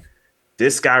coming from.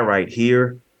 This guy right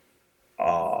here,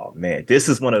 oh man, this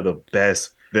is one of the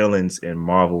best villains in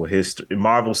Marvel history, in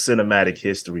Marvel cinematic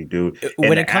history, dude. And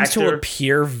When it the comes to a actor,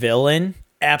 pure villain,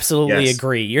 absolutely yes,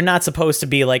 agree. You're not supposed to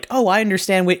be like, oh, I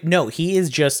understand. No, he is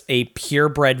just a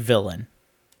purebred villain.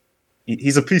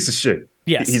 he's a piece of shit.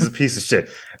 Yes. He's a piece of shit.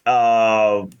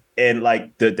 And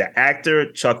like the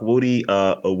actor Chuck Woody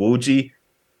Awuji,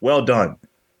 well done.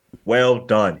 Well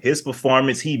done. His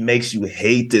performance, he makes you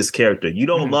hate this character. You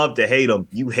don't Mhm. love to hate him.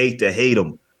 You hate to hate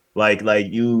him. Like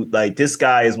this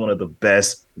guy is one of the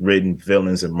best written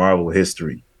villains in Marvel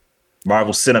history.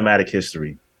 Marvel cinematic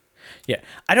history. Yeah.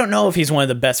 I don't know if he's one of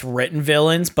the best written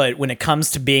villains, but when it comes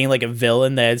to being like a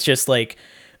villain that's just like,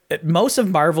 most of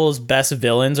Marvel's best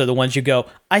villains are the ones you go,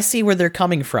 I see where they're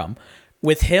coming from.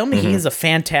 With him, he Mm-hmm. is a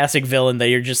fantastic villain that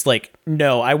you're just like,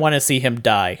 no, I want to see him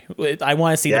die. I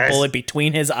want to see the Yes. bullet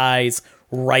between his eyes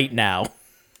right now.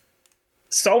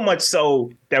 So much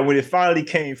so that when it finally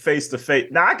came face to face,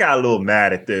 now I got a little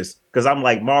mad at this because I'm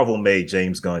like, Marvel made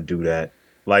James Gunn do that.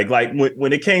 Like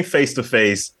when it came face to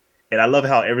face, and I love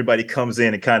how everybody comes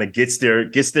in and kind of gets their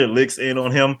licks in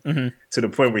on him Hmm. to the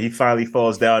point where he finally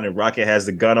falls down and Rocket has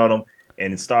the gun on him,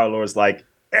 and Star Lord's like,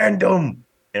 end him,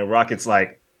 and Rocket's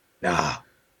like, nah,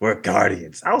 we're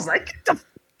Guardians. I was like, get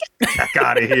the heck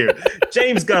out of here.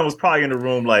 James Gunn was probably in the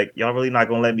room like, y'all really not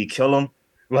gonna let me kill him?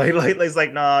 It's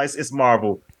like, nah, it's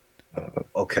Marvel.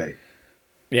 Okay.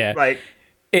 Yeah. Like,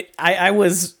 I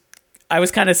was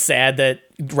kind of sad that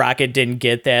Rocket didn't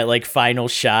get that like final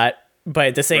shot, but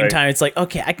at the same right. time, it's like,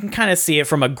 okay, I can kind of see it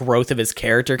from a growth of his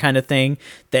character kind of thing,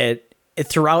 that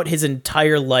throughout his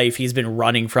entire life, he's been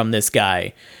running from this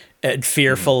guy and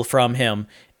fearful from him.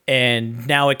 And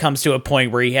now it comes to a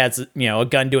point where he has, a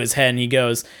gun to his head and he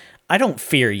goes, I don't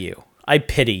fear you. I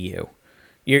pity you.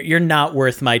 You're not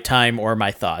worth my time or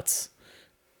my thoughts,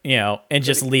 and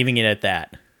just leaving it at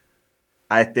that.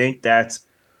 I think that's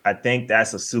I think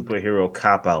that's a superhero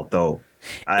cop out though.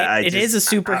 It is a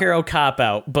superhero cop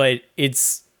out, but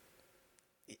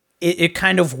it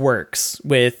kind of works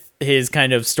with his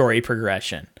kind of story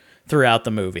progression throughout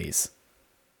the movies.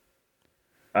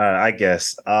 I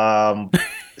guess.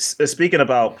 Speaking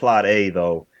about plot A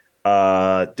though,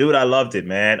 dude, I loved it,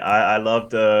 man. I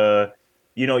loved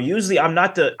usually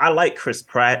I like Chris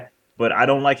Pratt, but I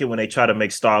don't like it when they try to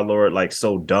make Star-Lord like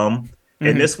so dumb.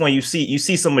 And this one you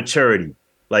see some maturity.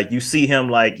 Like you see him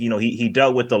like, he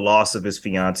dealt with the loss of his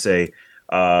fiance.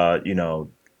 The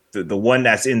one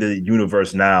that's in the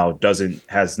universe now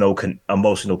has no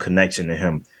emotional connection to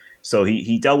him. So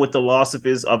he dealt with the loss of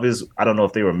his I don't know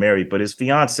if they were married, but his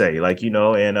fiance, he's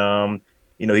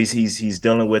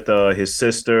dealing with her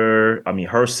sister,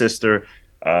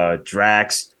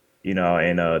 Drax,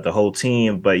 and the whole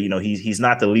team. But he's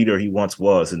not the leader he once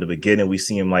was. In the beginning, we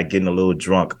see him like getting a little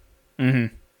drunk.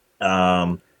 But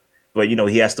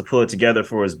he has to pull it together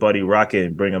for his buddy Rocket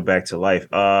and bring him back to life.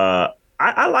 I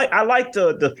like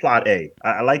the plot A.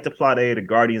 I like the plot A. The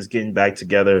Guardians getting back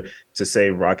together to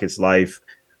save Rocket's life.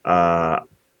 What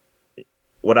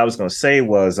I was gonna say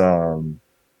was now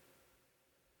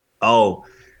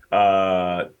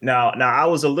I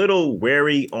was a little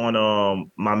wary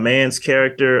on my man's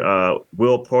character,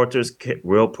 Will Poulter's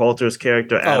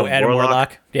character, Adam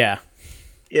Warlock. Yeah,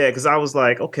 because I was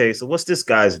like, okay, so what's this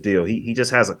guy's deal? He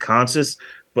just has a conscience.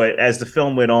 But as the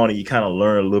film went on and you kind of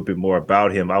learn a little bit more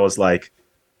about him, I was like,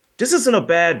 this isn't a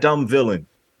bad, dumb villain.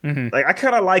 Like, I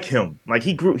kind of like him. Like,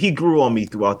 he grew on me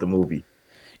throughout the movie.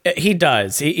 He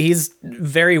does. He's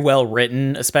very well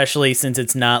written, especially since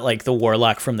it's not like the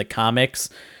Warlock from the comics.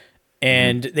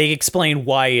 And they explain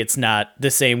why it's not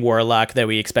the same Warlock that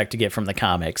we expect to get from the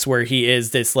comics, where he is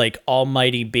this like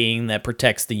almighty being that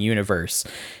protects the universe.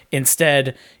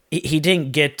 Instead, he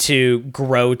didn't get to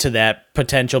grow to that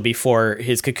potential before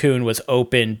his cocoon was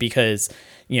open because,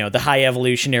 the High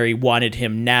Evolutionary wanted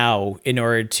him now in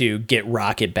order to get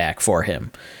Rocket back for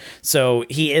him. So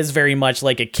he is very much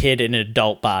like a kid in an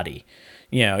adult body.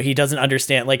 He doesn't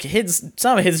understand, like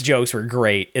some of his jokes were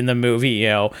great in the movie,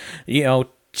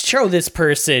 show this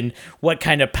person what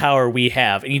kind of power we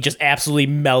have. And he just absolutely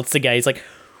melts the guy. He's like,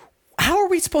 how are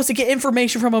we supposed to get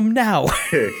information from him now?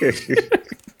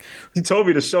 He told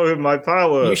me to show him my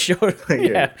power. You showed,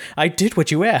 yeah, I did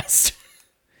what you asked.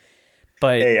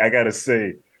 But hey, I gotta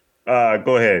say,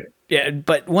 go ahead. Yeah,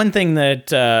 but one thing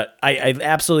that I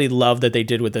absolutely love that they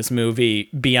did with this movie,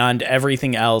 beyond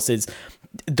everything else, is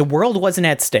the world wasn't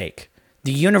at stake.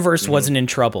 The universe wasn't in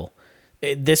trouble.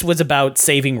 This was about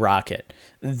saving Rocket.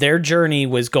 Their journey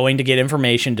was going to get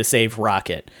information to save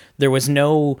Rocket. There was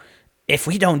no, if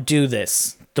we don't do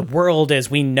this, the world as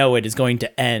we know it is going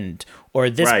to end, or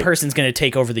this person's going to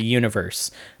take over the universe.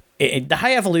 The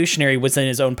High Evolutionary was in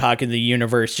his own pocket of the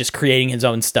universe, just creating his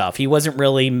own stuff. He wasn't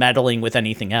really meddling with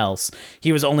anything else.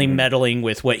 He was only meddling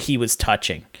with what he was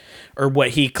touching, or what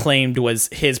he claimed was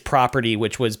his property,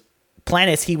 which was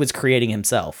planets he was creating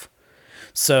himself.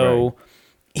 So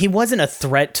he wasn't a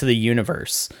threat to the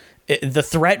universe. The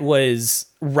threat was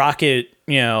Rocket,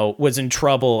 was in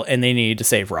trouble and they needed to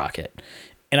save Rocket.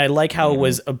 And I like how it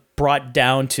was brought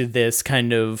down to this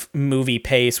kind of movie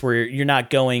pace where you're not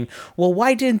going, well,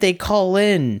 why didn't they call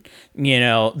in,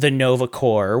 the Nova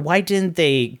Corps? Or why didn't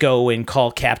they go and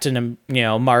call Captain,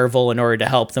 Marvel in order to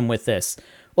help them with this?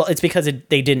 Well, it's because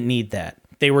they didn't need that.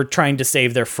 They were trying to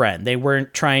save their friend. They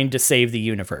weren't trying to save the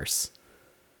universe.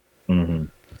 Mm-hmm.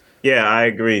 Yeah, I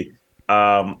agree.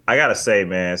 I gotta say,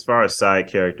 man, as far as side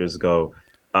characters go,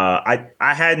 I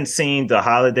hadn't seen the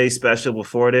holiday special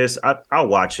before this. I'll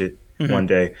watch it one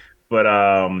day. But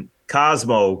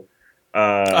Cosmo,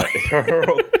 her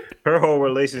whole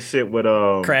relationship with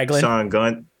Sean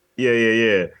Gunn.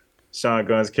 Yeah. Sean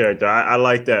Gunn's character. I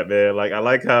like that, man. Like I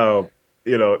like how,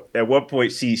 at one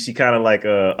point she kind of like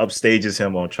upstages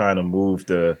him on trying to move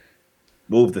the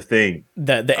thing.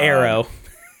 The arrow.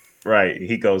 Right.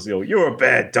 He goes, you're a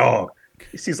bad dog.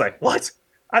 She's like, what?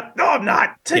 No, I'm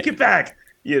not. Take it back.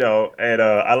 And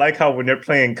I like how when they're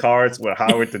playing cards with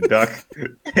Howard the Duck,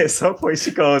 at some point she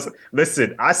goes,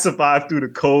 listen, I survived through the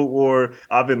Cold War.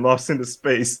 I've been lost into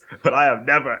space, but I have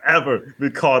never, ever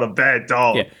been called a bad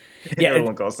dog. Yeah. And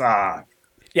everyone goes, ah.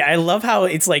 Yeah, I love how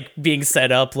it's like being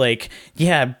set up like,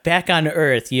 yeah, back on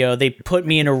Earth, they put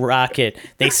me in a rocket,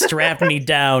 they strapped me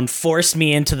down, forced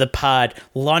me into the pod,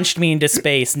 launched me into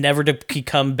space, never to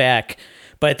come back.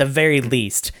 But at the very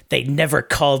least, they never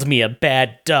called me a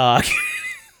bad dog.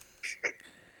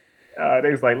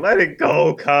 They was like, let it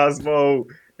go, Cosmo.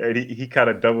 And he kind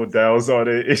of double downs on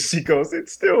it. And she goes, it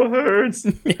still hurts.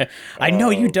 Yeah. I know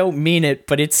you don't mean it,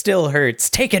 but it still hurts.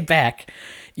 Take it back.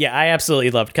 Yeah, I absolutely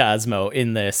loved Cosmo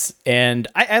in this. And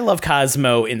I love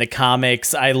Cosmo in the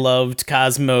comics. I loved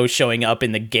Cosmo showing up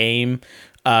in the game.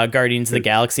 Guardians of the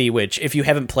Galaxy, which if you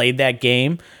haven't played that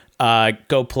game,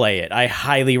 go play it. I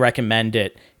highly recommend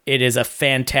it. It is a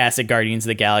fantastic Guardians of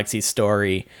the Galaxy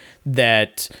story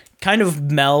that kind of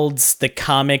melds the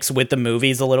comics with the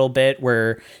movies a little bit,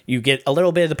 where you get a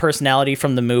little bit of the personality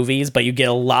from the movies, but you get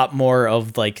a lot more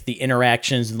of like the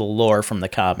interactions and the lore from the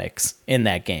comics in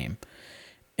that game.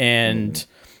 And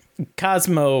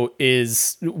Cosmo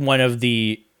is one of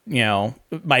the,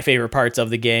 my favorite parts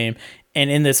of the game. And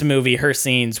in this movie, her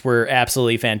scenes were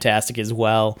absolutely fantastic as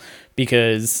well,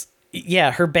 because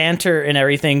her banter and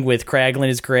everything with Kraglin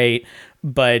is great.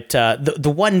 But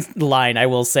the one line I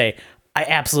will say, I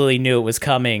absolutely knew it was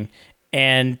coming,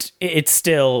 and it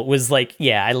still was like,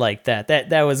 yeah, I like that.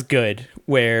 That was good,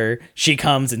 where she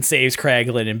comes and saves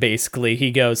Kraglin, and basically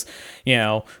he goes,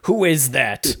 who is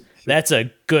that? That's a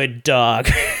good dog.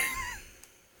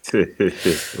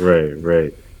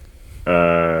 Right.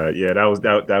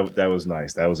 That was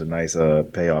nice. That was a nice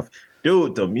payoff.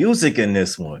 Dude, the music in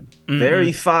this one,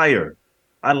 very fire.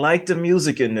 I like the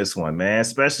music in this one, man,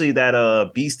 especially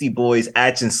that Beastie Boys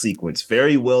action sequence.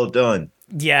 Very well done.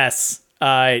 Yes.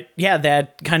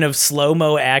 That kind of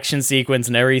slow-mo action sequence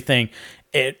and everything.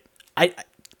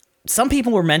 Some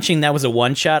people were mentioning that was a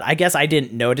one-shot. I guess I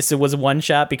didn't notice it was a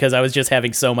one-shot because I was just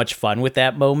having so much fun with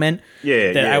that moment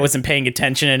I wasn't paying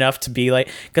attention enough to be like...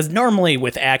 Because normally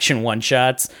with action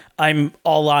one-shots, I'm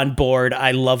all on board. I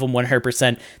love them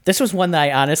 100%. This was one that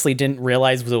I honestly didn't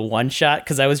realize was a one-shot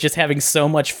because I was just having so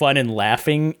much fun and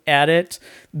laughing at it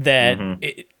that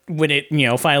when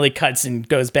it finally cuts and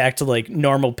goes back to like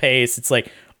normal pace, it's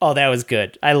like, oh, that was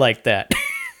good. I like that.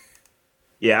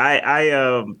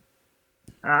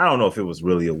 I don't know if it was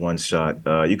really a one shot.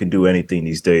 You can do anything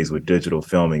these days with digital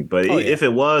filming, but if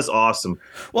it was, awesome.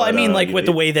 Well, I mean, with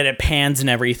the way that it pans and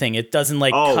everything, it doesn't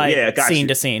cut scene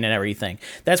to scene and everything.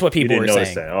 That's what people were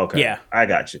saying. That. Okay, yeah, I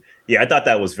got you. Yeah, I thought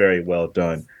that was very well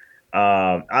done.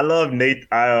 I love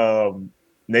Nathan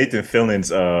Fillion's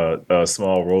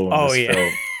small role in this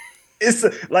film. It's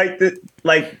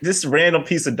this random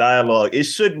piece of dialogue. It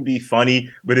shouldn't be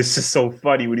funny, but it's just so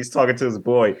funny when he's talking to his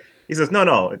boy. He says, no,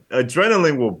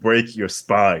 adrenaline will break your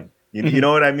spine. You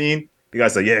know what I mean? The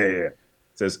guy's like, yeah.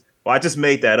 Says, well, I just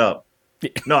made that up.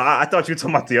 No, I thought you were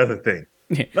talking about the other thing.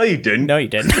 No, you didn't. No, you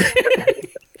didn't.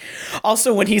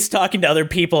 Also, when he's talking to other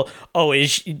people,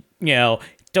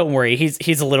 don't worry,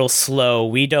 he's a little slow.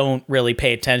 We don't really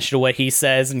pay attention to what he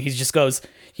says. And he just goes,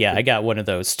 yeah, I got one of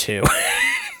those too.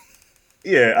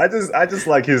 Yeah, I just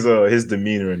like his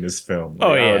demeanor in this film.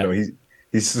 I don't know,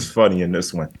 he's just funny in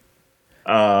this one.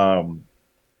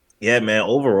 Man,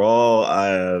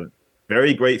 overall,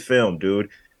 very great film, dude.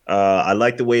 I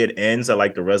like the way it ends. I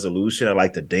like the resolution. I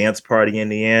like the dance party in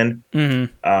the end.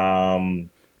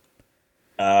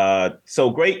 So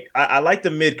great. I like the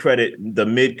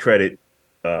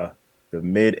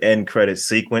mid-end credit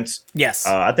sequence. Yes.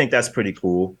 I think that's pretty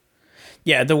cool.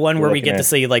 Yeah, the one where we get to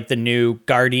see like the new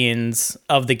Guardians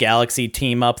of the Galaxy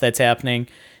team up that's happening.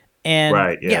 And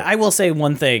I will say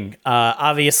one thing.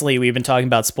 Obviously, we've been talking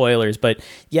about spoilers, but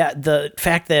the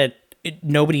fact that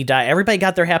nobody died, everybody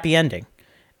got their happy ending.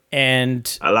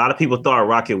 And a lot of people thought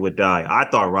Rocket would die. I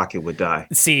thought Rocket would die.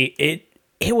 See,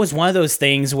 it was one of those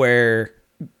things where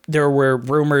there were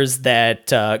rumors that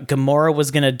Gamora was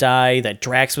going to die, that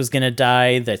Drax was going to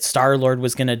die, that Star-Lord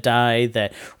was going to die,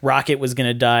 that Rocket was going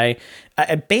to die.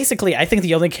 Basically, I think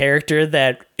the only character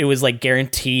that it was like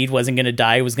guaranteed wasn't going to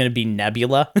die was going to be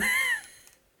Nebula.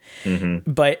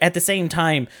 But at the same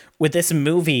time, with this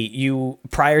movie,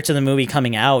 prior to the movie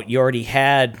coming out, you already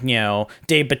had,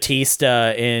 Dave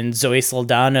Bautista and Zoe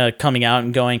Saldana coming out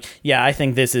and going, yeah, I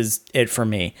think this is it for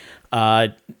me.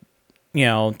 The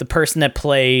person that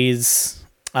plays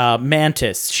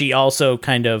Mantis, she also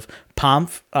kind of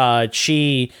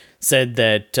she said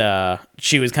that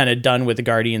she was kind of done with the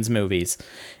Guardians movies.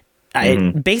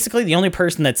 Basically, the only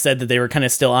person that said that they were kind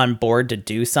of still on board to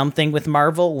do something with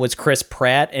Marvel was Chris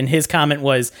Pratt, and his comment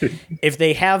was, if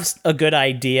they have a good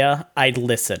idea, I'd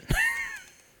listen.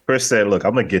 Chris said, look,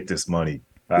 I'm going to get this money.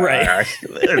 Right.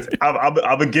 I'm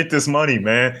going to get this money,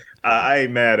 man. I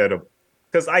ain't mad at him.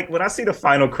 Because when I see the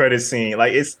final credit scene,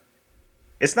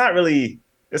 it's not really,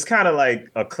 it's kind of like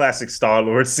a classic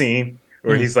Star-Lord scene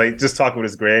where he's like just talking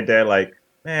with his granddad, like,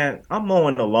 man, I'm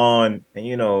mowing the lawn,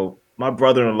 and my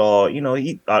brother-in-law,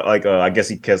 he I guess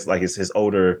he gets like his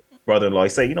older brother-in-law. He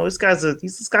say, this guy's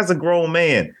a grown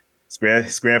man.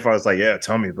 His grandfather's like, yeah,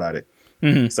 tell me about it.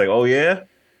 It's like, oh yeah,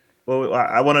 well,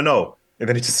 I want to know, and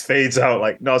then it just fades out.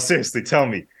 Like, no, seriously, tell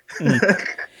me.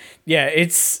 Yeah,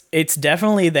 it's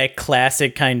definitely that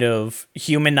classic kind of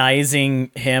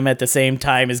humanizing him at the same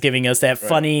time as giving us that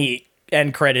funny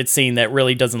end credit scene that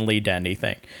really doesn't lead to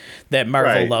anything that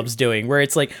Marvel loves doing, where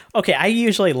it's like, okay, I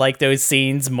usually like those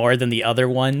scenes more than the other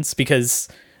ones because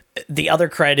the other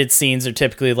credit scenes are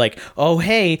typically like, oh,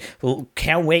 hey,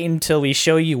 can't wait until we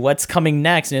show you what's coming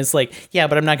next. And it's like, yeah,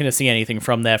 but I'm not going to see anything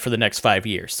from that for the next 5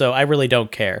 years. So I really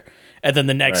don't care. And then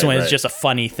the next one is just a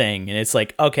funny thing. And it's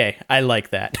like, okay, I like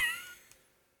that.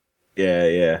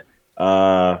 Yeah.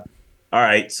 All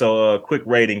right. So quick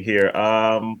rating here.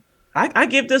 I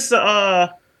give this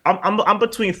I'm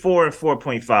between 4 and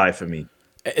 4.5 for me.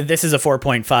 This is a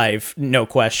 4.5, no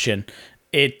question.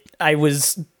 I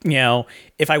was,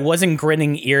 if I wasn't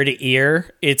grinning ear to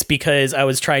ear, it's because I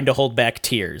was trying to hold back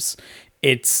tears.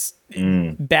 It's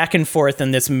back and forth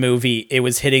in this movie. It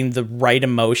was hitting the right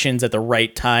emotions at the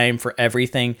right time for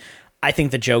everything. I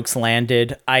think the jokes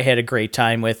landed. I had a great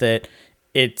time with it.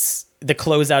 It's the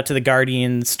closeout to the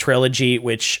Guardians trilogy,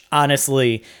 which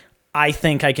honestly, I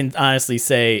think I can honestly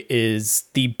say is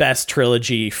the best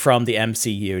trilogy from the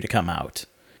MCU to come out.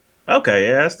 Okay,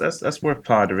 yeah, that's worth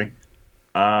pondering.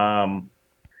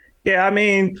 Yeah, I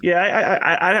mean, yeah,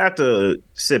 I have to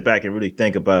sit back and really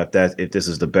think about if this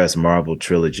is the best Marvel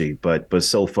trilogy. But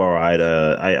so far,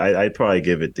 I'd probably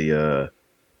give it the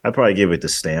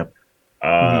stamp.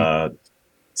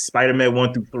 Spider-Man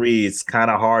 1 through 3, it's kind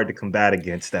of hard to combat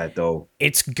against that though.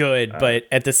 It's good, but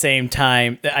at the same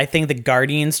time, I think the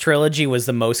Guardians trilogy was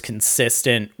the most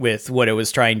consistent with what it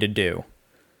was trying to do.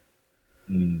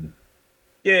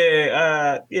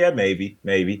 Yeah, maybe.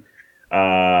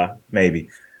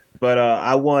 But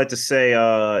I wanted to say,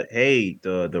 hey,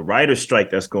 the writer's strike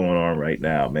that's going on right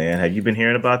now, man. Have you been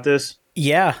hearing about this?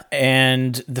 Yeah,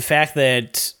 and the fact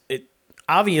that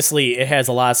obviously it has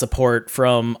a lot of support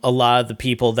from a lot of the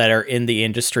people that are in the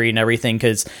industry and everything,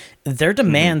 because their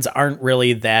demands aren't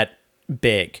really that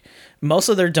big. Most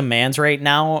of their demands right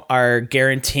now are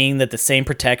guaranteeing that the same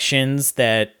protections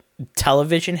that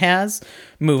television has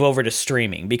move over to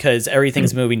streaming, because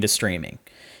everything's moving to streaming.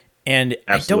 And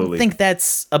Absolutely. I don't think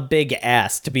that's a big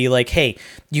ask to be like, hey,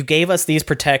 you gave us these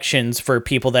protections for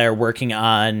people that are working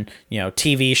on,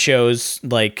 TV shows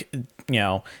like,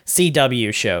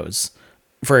 CW shows,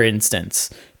 for instance.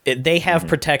 They have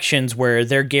protections where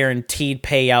they're guaranteed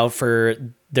payout for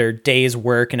their day's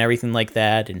work and everything like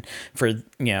that. And for,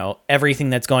 everything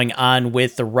that's going on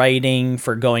with the writing,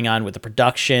 for going on with the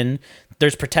production,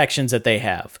 there's protections that they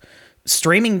have.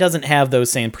 Streaming doesn't have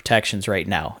those same protections right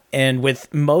now. And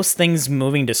with most things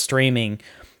moving to streaming,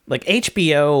 like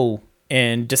HBO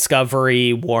and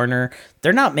Discovery, Warner,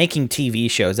 they're not making TV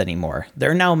shows anymore.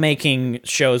 They're now making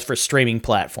shows for streaming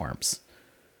platforms.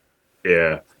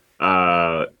 Yeah.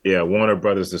 Warner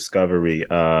Brothers Discovery.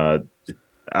 I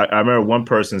remember one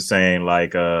person saying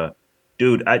like,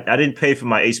 dude, I didn't pay for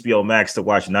my HBO Max to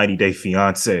watch 90 Day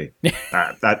Fiance.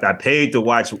 I paid to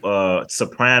watch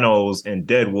Sopranos and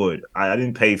Deadwood. I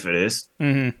didn't pay for this.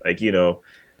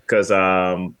 Because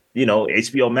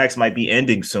HBO Max might be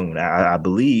ending soon, I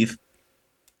believe.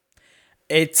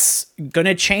 It's going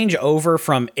to change over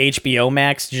from HBO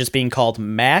Max to just being called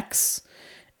Max.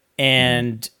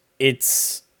 And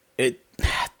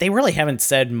they really haven't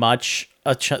said much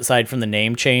aside from the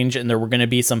name change, and there were going to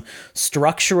be some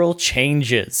structural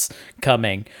changes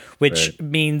coming, which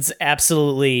means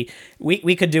absolutely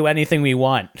we could do anything we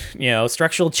want.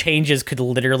 Structural changes could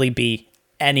literally be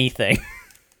anything.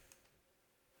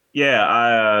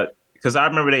 Yeah, because I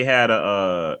remember they had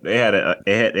a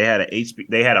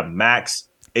Max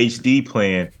HD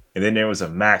plan, and then there was a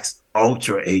Max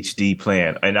Ultra HD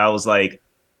plan, and I was like,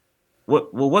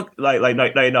 what?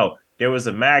 No. There was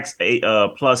a Max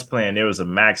Plus plan. There was a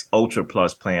Max Ultra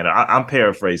Plus plan. I'm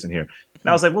paraphrasing here. And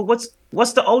I was like, well,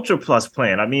 what's the Ultra Plus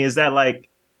plan? I mean, is that like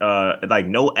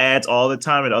no ads all the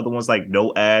time, and the other one's like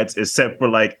no ads except for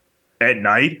like at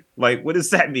night? Like, what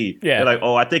does that mean? Yeah. They're like,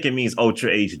 oh, I think it means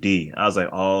Ultra HD. I was like,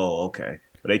 oh, okay.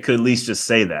 But they could at least just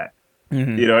say that. You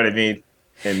know what I mean?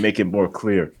 And make it more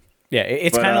clear. Yeah,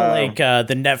 it's kind of like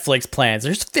the Netflix plans.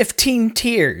 There's 15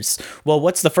 tiers. Well,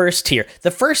 what's the first tier?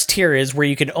 The first tier is where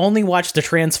you can only watch the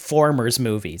Transformers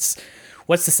movies.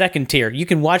 What's the second tier? You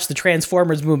can watch the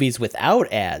Transformers movies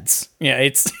without ads.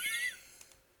 It's...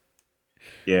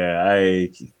 Yeah,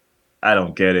 I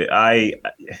don't get it. I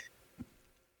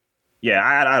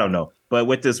don't know. But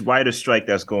with this writer strike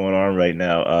that's going on right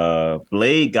now,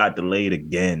 Blade got delayed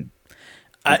again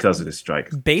because of the strike.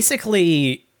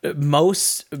 Basically,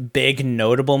 most big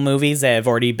notable movies that have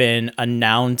already been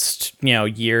announced,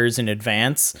 years in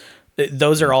advance,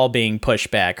 those are all being pushed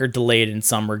back or delayed in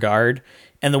some regard.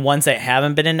 And the ones that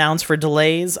haven't been announced for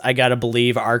delays, I gotta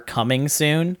believe are coming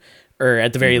soon, or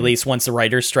at the very least, once the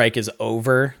writer's strike is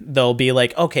over, they'll be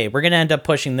like, okay, we're going to end up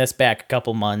pushing this back a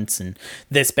couple months and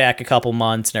this back a couple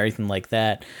months and everything like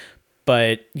that.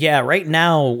 But yeah, right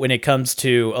now, when it comes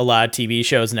to a lot of TV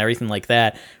shows and everything like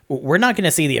that, we're not going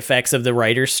to see the effects of the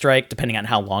writer's strike, depending on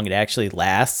how long it actually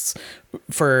lasts,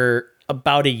 for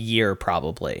about a year,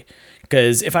 probably.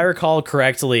 Because if I recall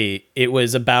correctly, it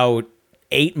was about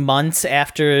 8 months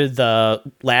after the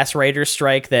last writer's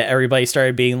strike that everybody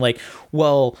started being like,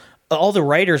 well, all the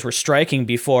writers were striking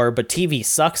before, but TV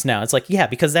sucks now. It's like, yeah,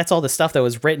 because that's all the stuff that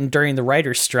was written during the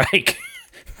writer's strike.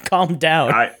 Calm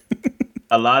down.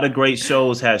 A lot of great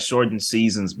shows had shortened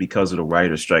seasons because of the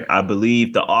writer's strike. I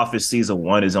believe The Office season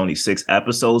 1 is only 6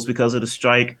 episodes because of the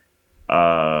strike.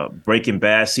 Breaking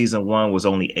Bad season 1 was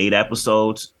only 8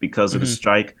 episodes because of the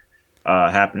strike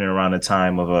happening around the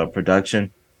time of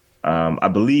production. I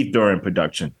believe during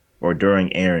production or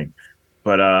during airing.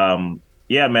 But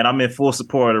yeah, man, I'm in full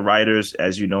support of the writers.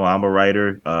 As you know, I'm a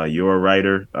writer. You're a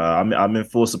writer. I'm in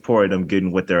full support of them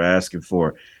getting what they're asking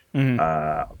for.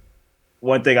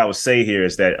 One thing I would say here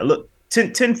is that, look,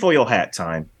 tinfoil hat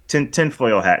time.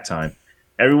 Tinfoil hat time.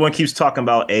 Everyone keeps talking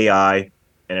about AI,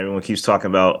 and everyone keeps talking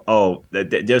about,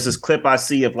 there's this clip I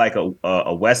see of like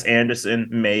a Wes Anderson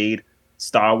made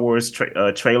Star Wars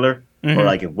trailer, or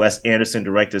like if Wes Anderson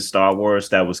directed Star Wars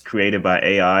that was created by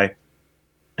AI,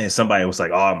 and somebody was like,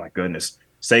 "Oh my goodness,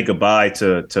 say goodbye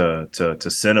to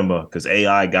cinema because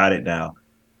AI got it now."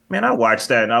 Man, I watched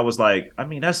that and I was like, I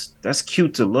mean, that's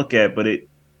cute to look at, but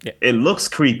it looks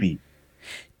creepy.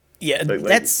 Yeah,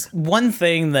 that's one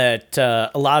thing that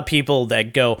a lot of people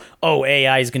that go, oh,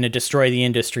 AI is going to destroy the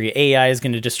industry, AI is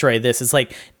going to destroy this. It's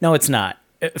like, no, it's not.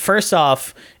 First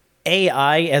off,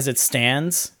 AI as it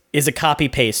stands is a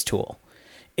copy-paste tool.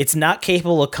 It's not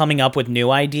capable of coming up with new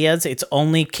ideas. It's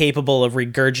only capable of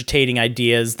regurgitating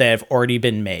ideas that have already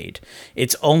been made.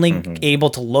 It's only able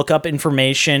to look up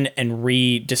information and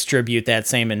redistribute that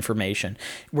same information.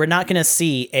 We're not going to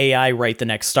see AI write the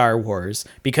next Star Wars,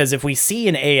 because if we see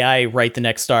an AI write the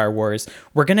next Star Wars,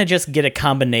 we're going to just get a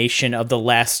combination of the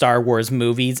last Star Wars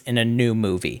movies in a new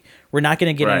movie. We're not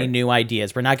going to get any new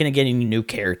ideas. We're not going to get any new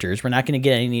characters. We're not going to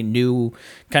get any new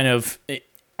kind of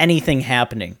anything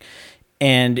happening.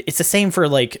 And it's the same for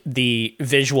like the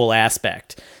visual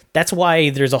aspect. That's why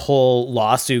there's a whole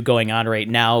lawsuit going on right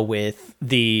now with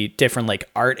the different like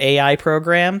art AI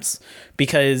programs,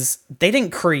 because they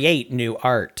didn't create new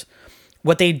art.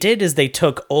 What they did is they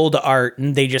took old art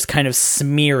and they just kind of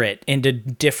smear it into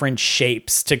different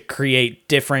shapes to create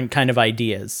different kind of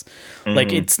ideas.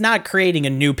 Like, it's not creating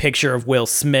a new picture of Will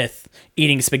Smith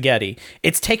eating spaghetti.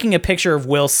 It's taking a picture of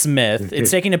Will Smith. It's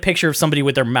taking a picture of somebody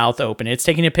with their mouth open. It's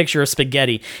taking a picture of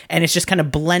spaghetti. And it's just kind of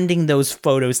blending those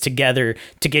photos together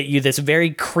to get you this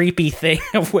very creepy thing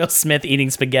of Will Smith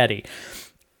eating spaghetti.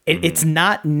 It's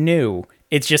not new.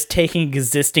 It's just taking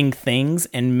existing things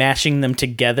and mashing them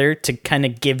together to kind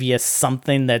of give you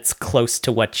something that's close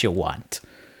to what you want.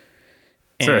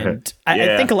 And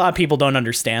I think a lot of people don't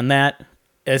understand that,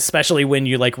 especially when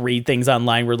you like read things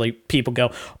online where like people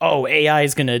go, oh, AI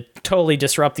is going to totally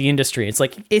disrupt the industry. It's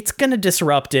like, it's going to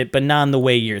disrupt it, but not in the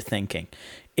way you're thinking.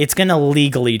 It's going to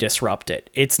legally disrupt it.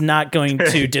 It's not going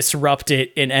to disrupt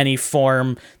it in any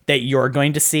form that you're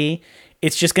going to see.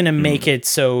 It's just going to make it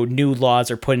so new laws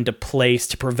are put into place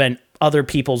to prevent other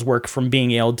people's work from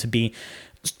being able to be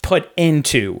put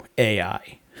into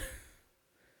AI.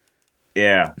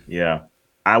 Yeah.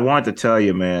 I want to tell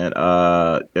you, man,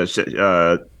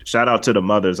 shout out to the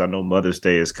mothers. I know Mother's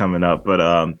Day is coming up, but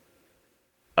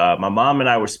my mom and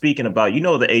I were speaking about, the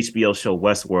HBO show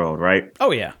Westworld, right? Oh,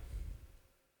 yeah.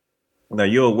 Now,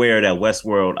 you're aware that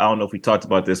Westworld, I don't know if we talked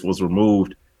about this, was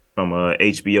removed from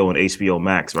HBO and HBO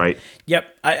Max, right? Yep.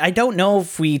 I don't know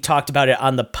if we talked about it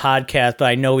on the podcast, but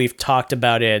I know we've talked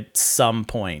about it at some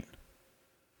point.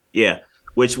 Yeah,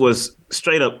 which was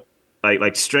straight up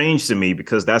like strange to me,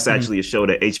 because that's actually a show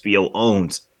that HBO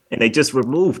owns, and they just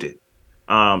removed it.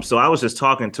 So I was just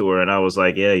talking to her, and I was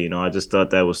like, yeah, I just thought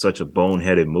that was such a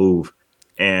boneheaded move.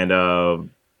 And,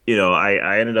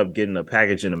 I ended up getting a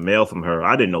package in the mail from her.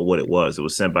 I didn't know what it was. It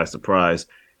was sent by surprise.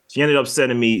 She ended up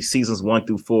sending me seasons 1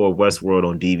 through 4 of Westworld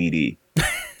on DVD.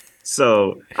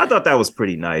 So I thought that was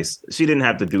pretty nice. She didn't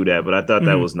have to do that, but I thought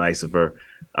that was nice of her.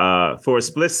 For a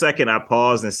split second, I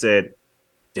paused and said,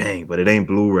 dang, but it ain't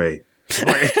Blu-ray. but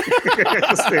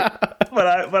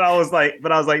I was like,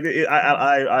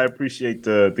 I appreciate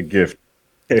the gift.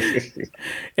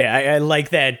 Yeah, I like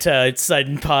that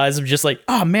sudden pause of just like,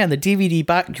 oh man, the DVD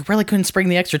box, you really couldn't spring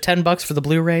the extra $10 for the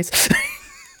Blu-rays.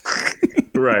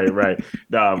 Right.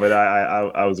 No, but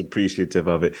I was appreciative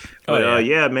of it. But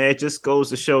yeah, man, it just goes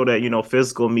to show that,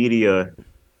 physical media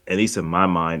at least in my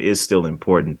mind, is still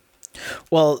important.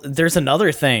 Well, there's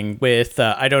another thing with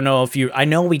I don't know if you I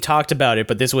know we talked about it,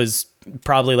 but this was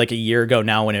probably like a year ago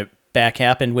now when it back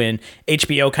happened when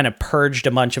HBO kind of purged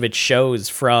a bunch of its shows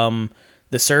from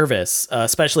the service,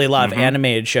 especially a lot of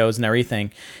animated shows and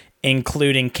everything,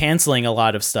 including canceling a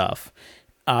lot of stuff.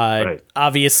 Right.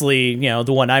 Obviously,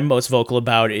 the one I'm most vocal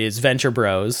about is Venture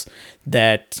Bros.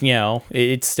 That,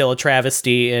 it's still a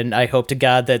travesty, and I hope to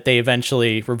God that they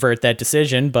eventually revert that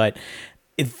decision. But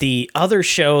the other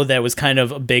show that was kind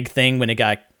of a big thing when it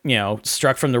got,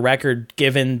 struck from the record,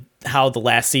 given how the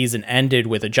last season ended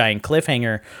with a giant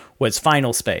cliffhanger, was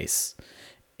Final Space.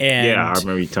 And Yeah, I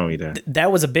remember you telling me that.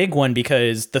 that was a big one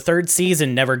because the third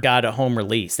season never got a home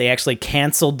release. They actually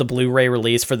canceled the Blu-ray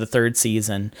release for the third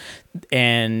season,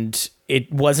 and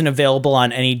it wasn't available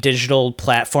on any digital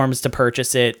platforms to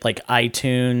purchase it, like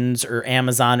iTunes or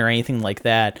Amazon or anything like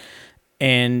that.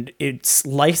 And its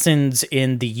license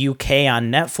in the UK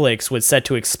on Netflix was set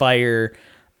to expire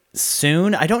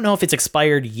soon. I don't know if it's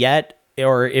expired yet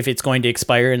or if it's going to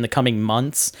expire in the coming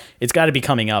months. It's got to be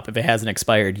coming up if it hasn't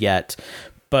expired yet.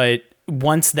 But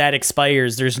once that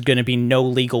expires, there's going to be no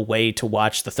legal way to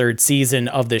watch the third season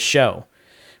of this show,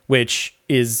 which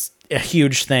is a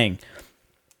huge thing.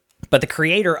 But the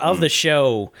creator of the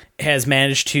show has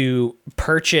managed to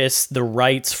purchase the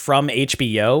rights from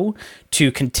HBO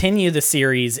to continue the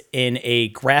series in a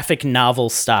graphic novel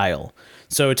style.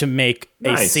 So to make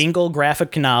a single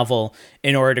graphic novel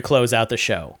in order to close out the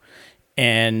show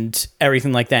and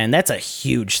everything like that. And that's a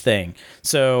huge thing.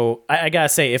 So I gotta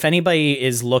say, if anybody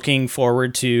is looking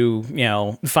forward to,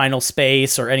 Final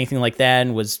Space or anything like that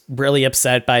and was really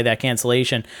upset by that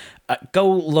cancellation, go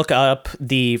look up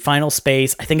the Final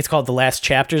Space. I think it's called The Last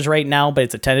Chapters right now, but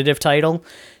it's a tentative title.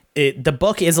 The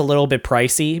book is a little bit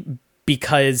pricey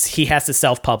because he has to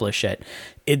self-publish it.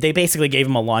 They basically gave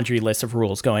him a laundry list of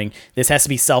rules going, this has to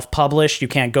be self-published. You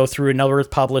can't go through another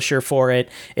publisher for it.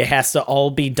 It has to all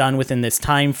be done within this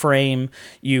time frame.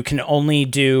 You can only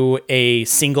do a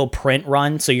single print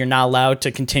run, so you're not allowed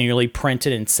to continually print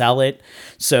it and sell it.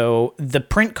 So the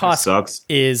print cost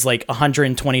is like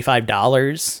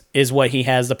 $125 is what he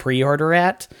has the pre-order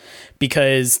at,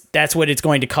 because that's what it's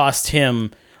going to cost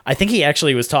him. I think he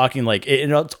actually was talking like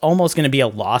it's almost going to be a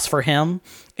loss for him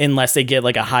unless they get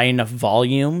like a high enough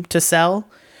volume to sell,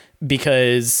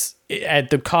 because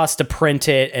at the cost to print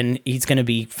it, and he's going to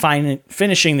be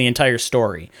finishing the entire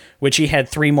story, which he had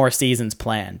 3 more seasons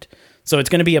planned. So it's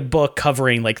going to be a book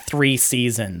covering like 3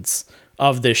 seasons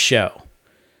of this show.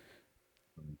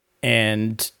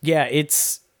 And yeah,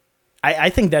 I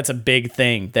think that's a big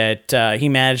thing that he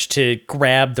managed to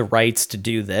grab the rights to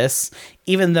do this,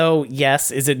 even though, yes,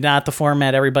 is it not the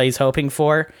format everybody's hoping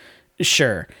for?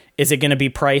 Sure. Is it going to be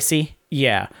pricey?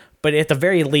 Yeah. But at the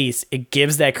very least, it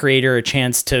gives that creator a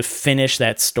chance to finish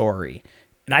that story.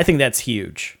 And I think that's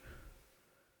huge.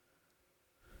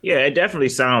 Yeah, it definitely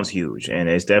sounds huge, and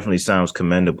it definitely sounds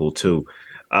commendable too.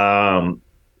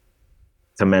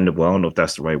 Commendable. I don't know if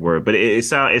that's the right word, but it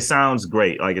sounds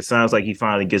great. Like, it sounds like he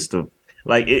finally gets to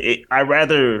like it. I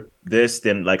rather this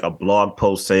than like a blog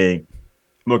post saying,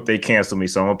 "Look, they canceled me,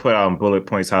 so I'm gonna put out in bullet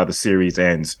points how the series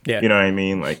ends." Yeah. You know what I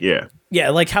mean? Like, yeah. Yeah,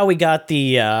 like how we got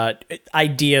the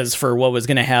ideas for what was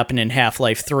going to happen in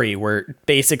Half-Life 3, where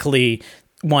basically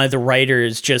one of the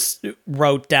writers just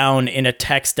wrote down in a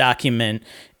text document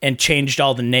and changed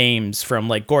all the names from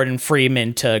like Gordon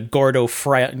Freeman to Gordo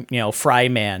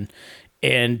Fryman,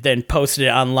 and then posted it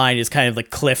online as kind of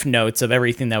like cliff notes of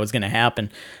everything that was going to happen.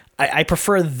 I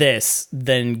prefer this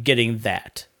than getting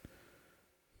that.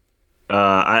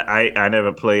 I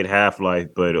never played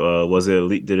Half-Life, but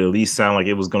did it at least sound like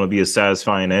it was going to be a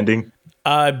satisfying ending?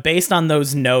 Based on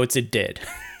those notes, it did.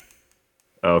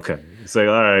 Okay. It's like,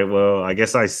 all right, well, I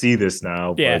guess I see this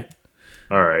now. Yeah.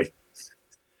 But, all right.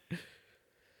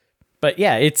 But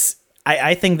yeah,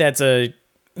 I think that's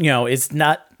it's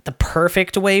not the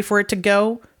perfect way for it to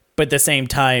go, but at the same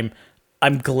time,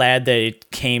 I'm glad that it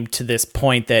came to this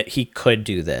point that he could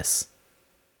do this.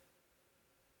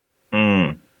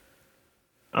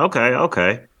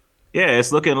 Okay. Yeah,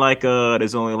 it's looking like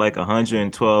there's only like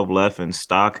 112 left in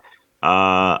stock.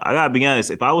 I gotta be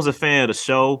honest, if I was a fan of the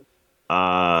show,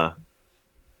 my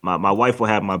wife will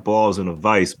have my balls in a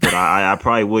vice, but I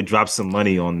probably would drop some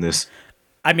money on this.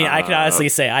 I mean, I can honestly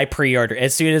say I pre-ordered.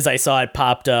 As soon as I saw it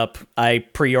popped up, I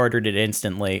pre-ordered it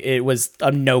instantly. It was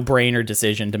a no-brainer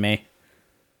decision to me.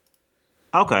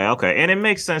 Okay. And it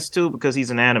makes sense too because he's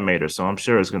an animator, so I'm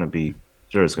sure it's gonna be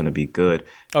good.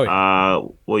 Oh yeah.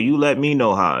 Well, you let me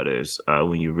know how it is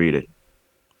when you read it.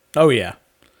 Oh yeah.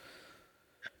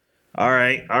 All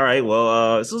right.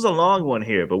 Well, this was a long one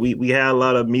here, but we had a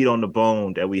lot of meat on the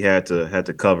bone that we had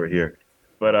to cover here.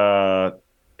 But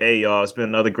hey y'all, it's been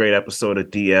another great episode of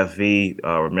DFV.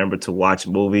 Remember to watch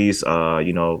movies.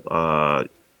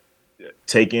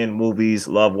 Take in movies,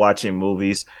 love watching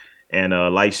movies, and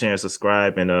like, share, and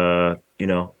subscribe, and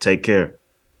take care.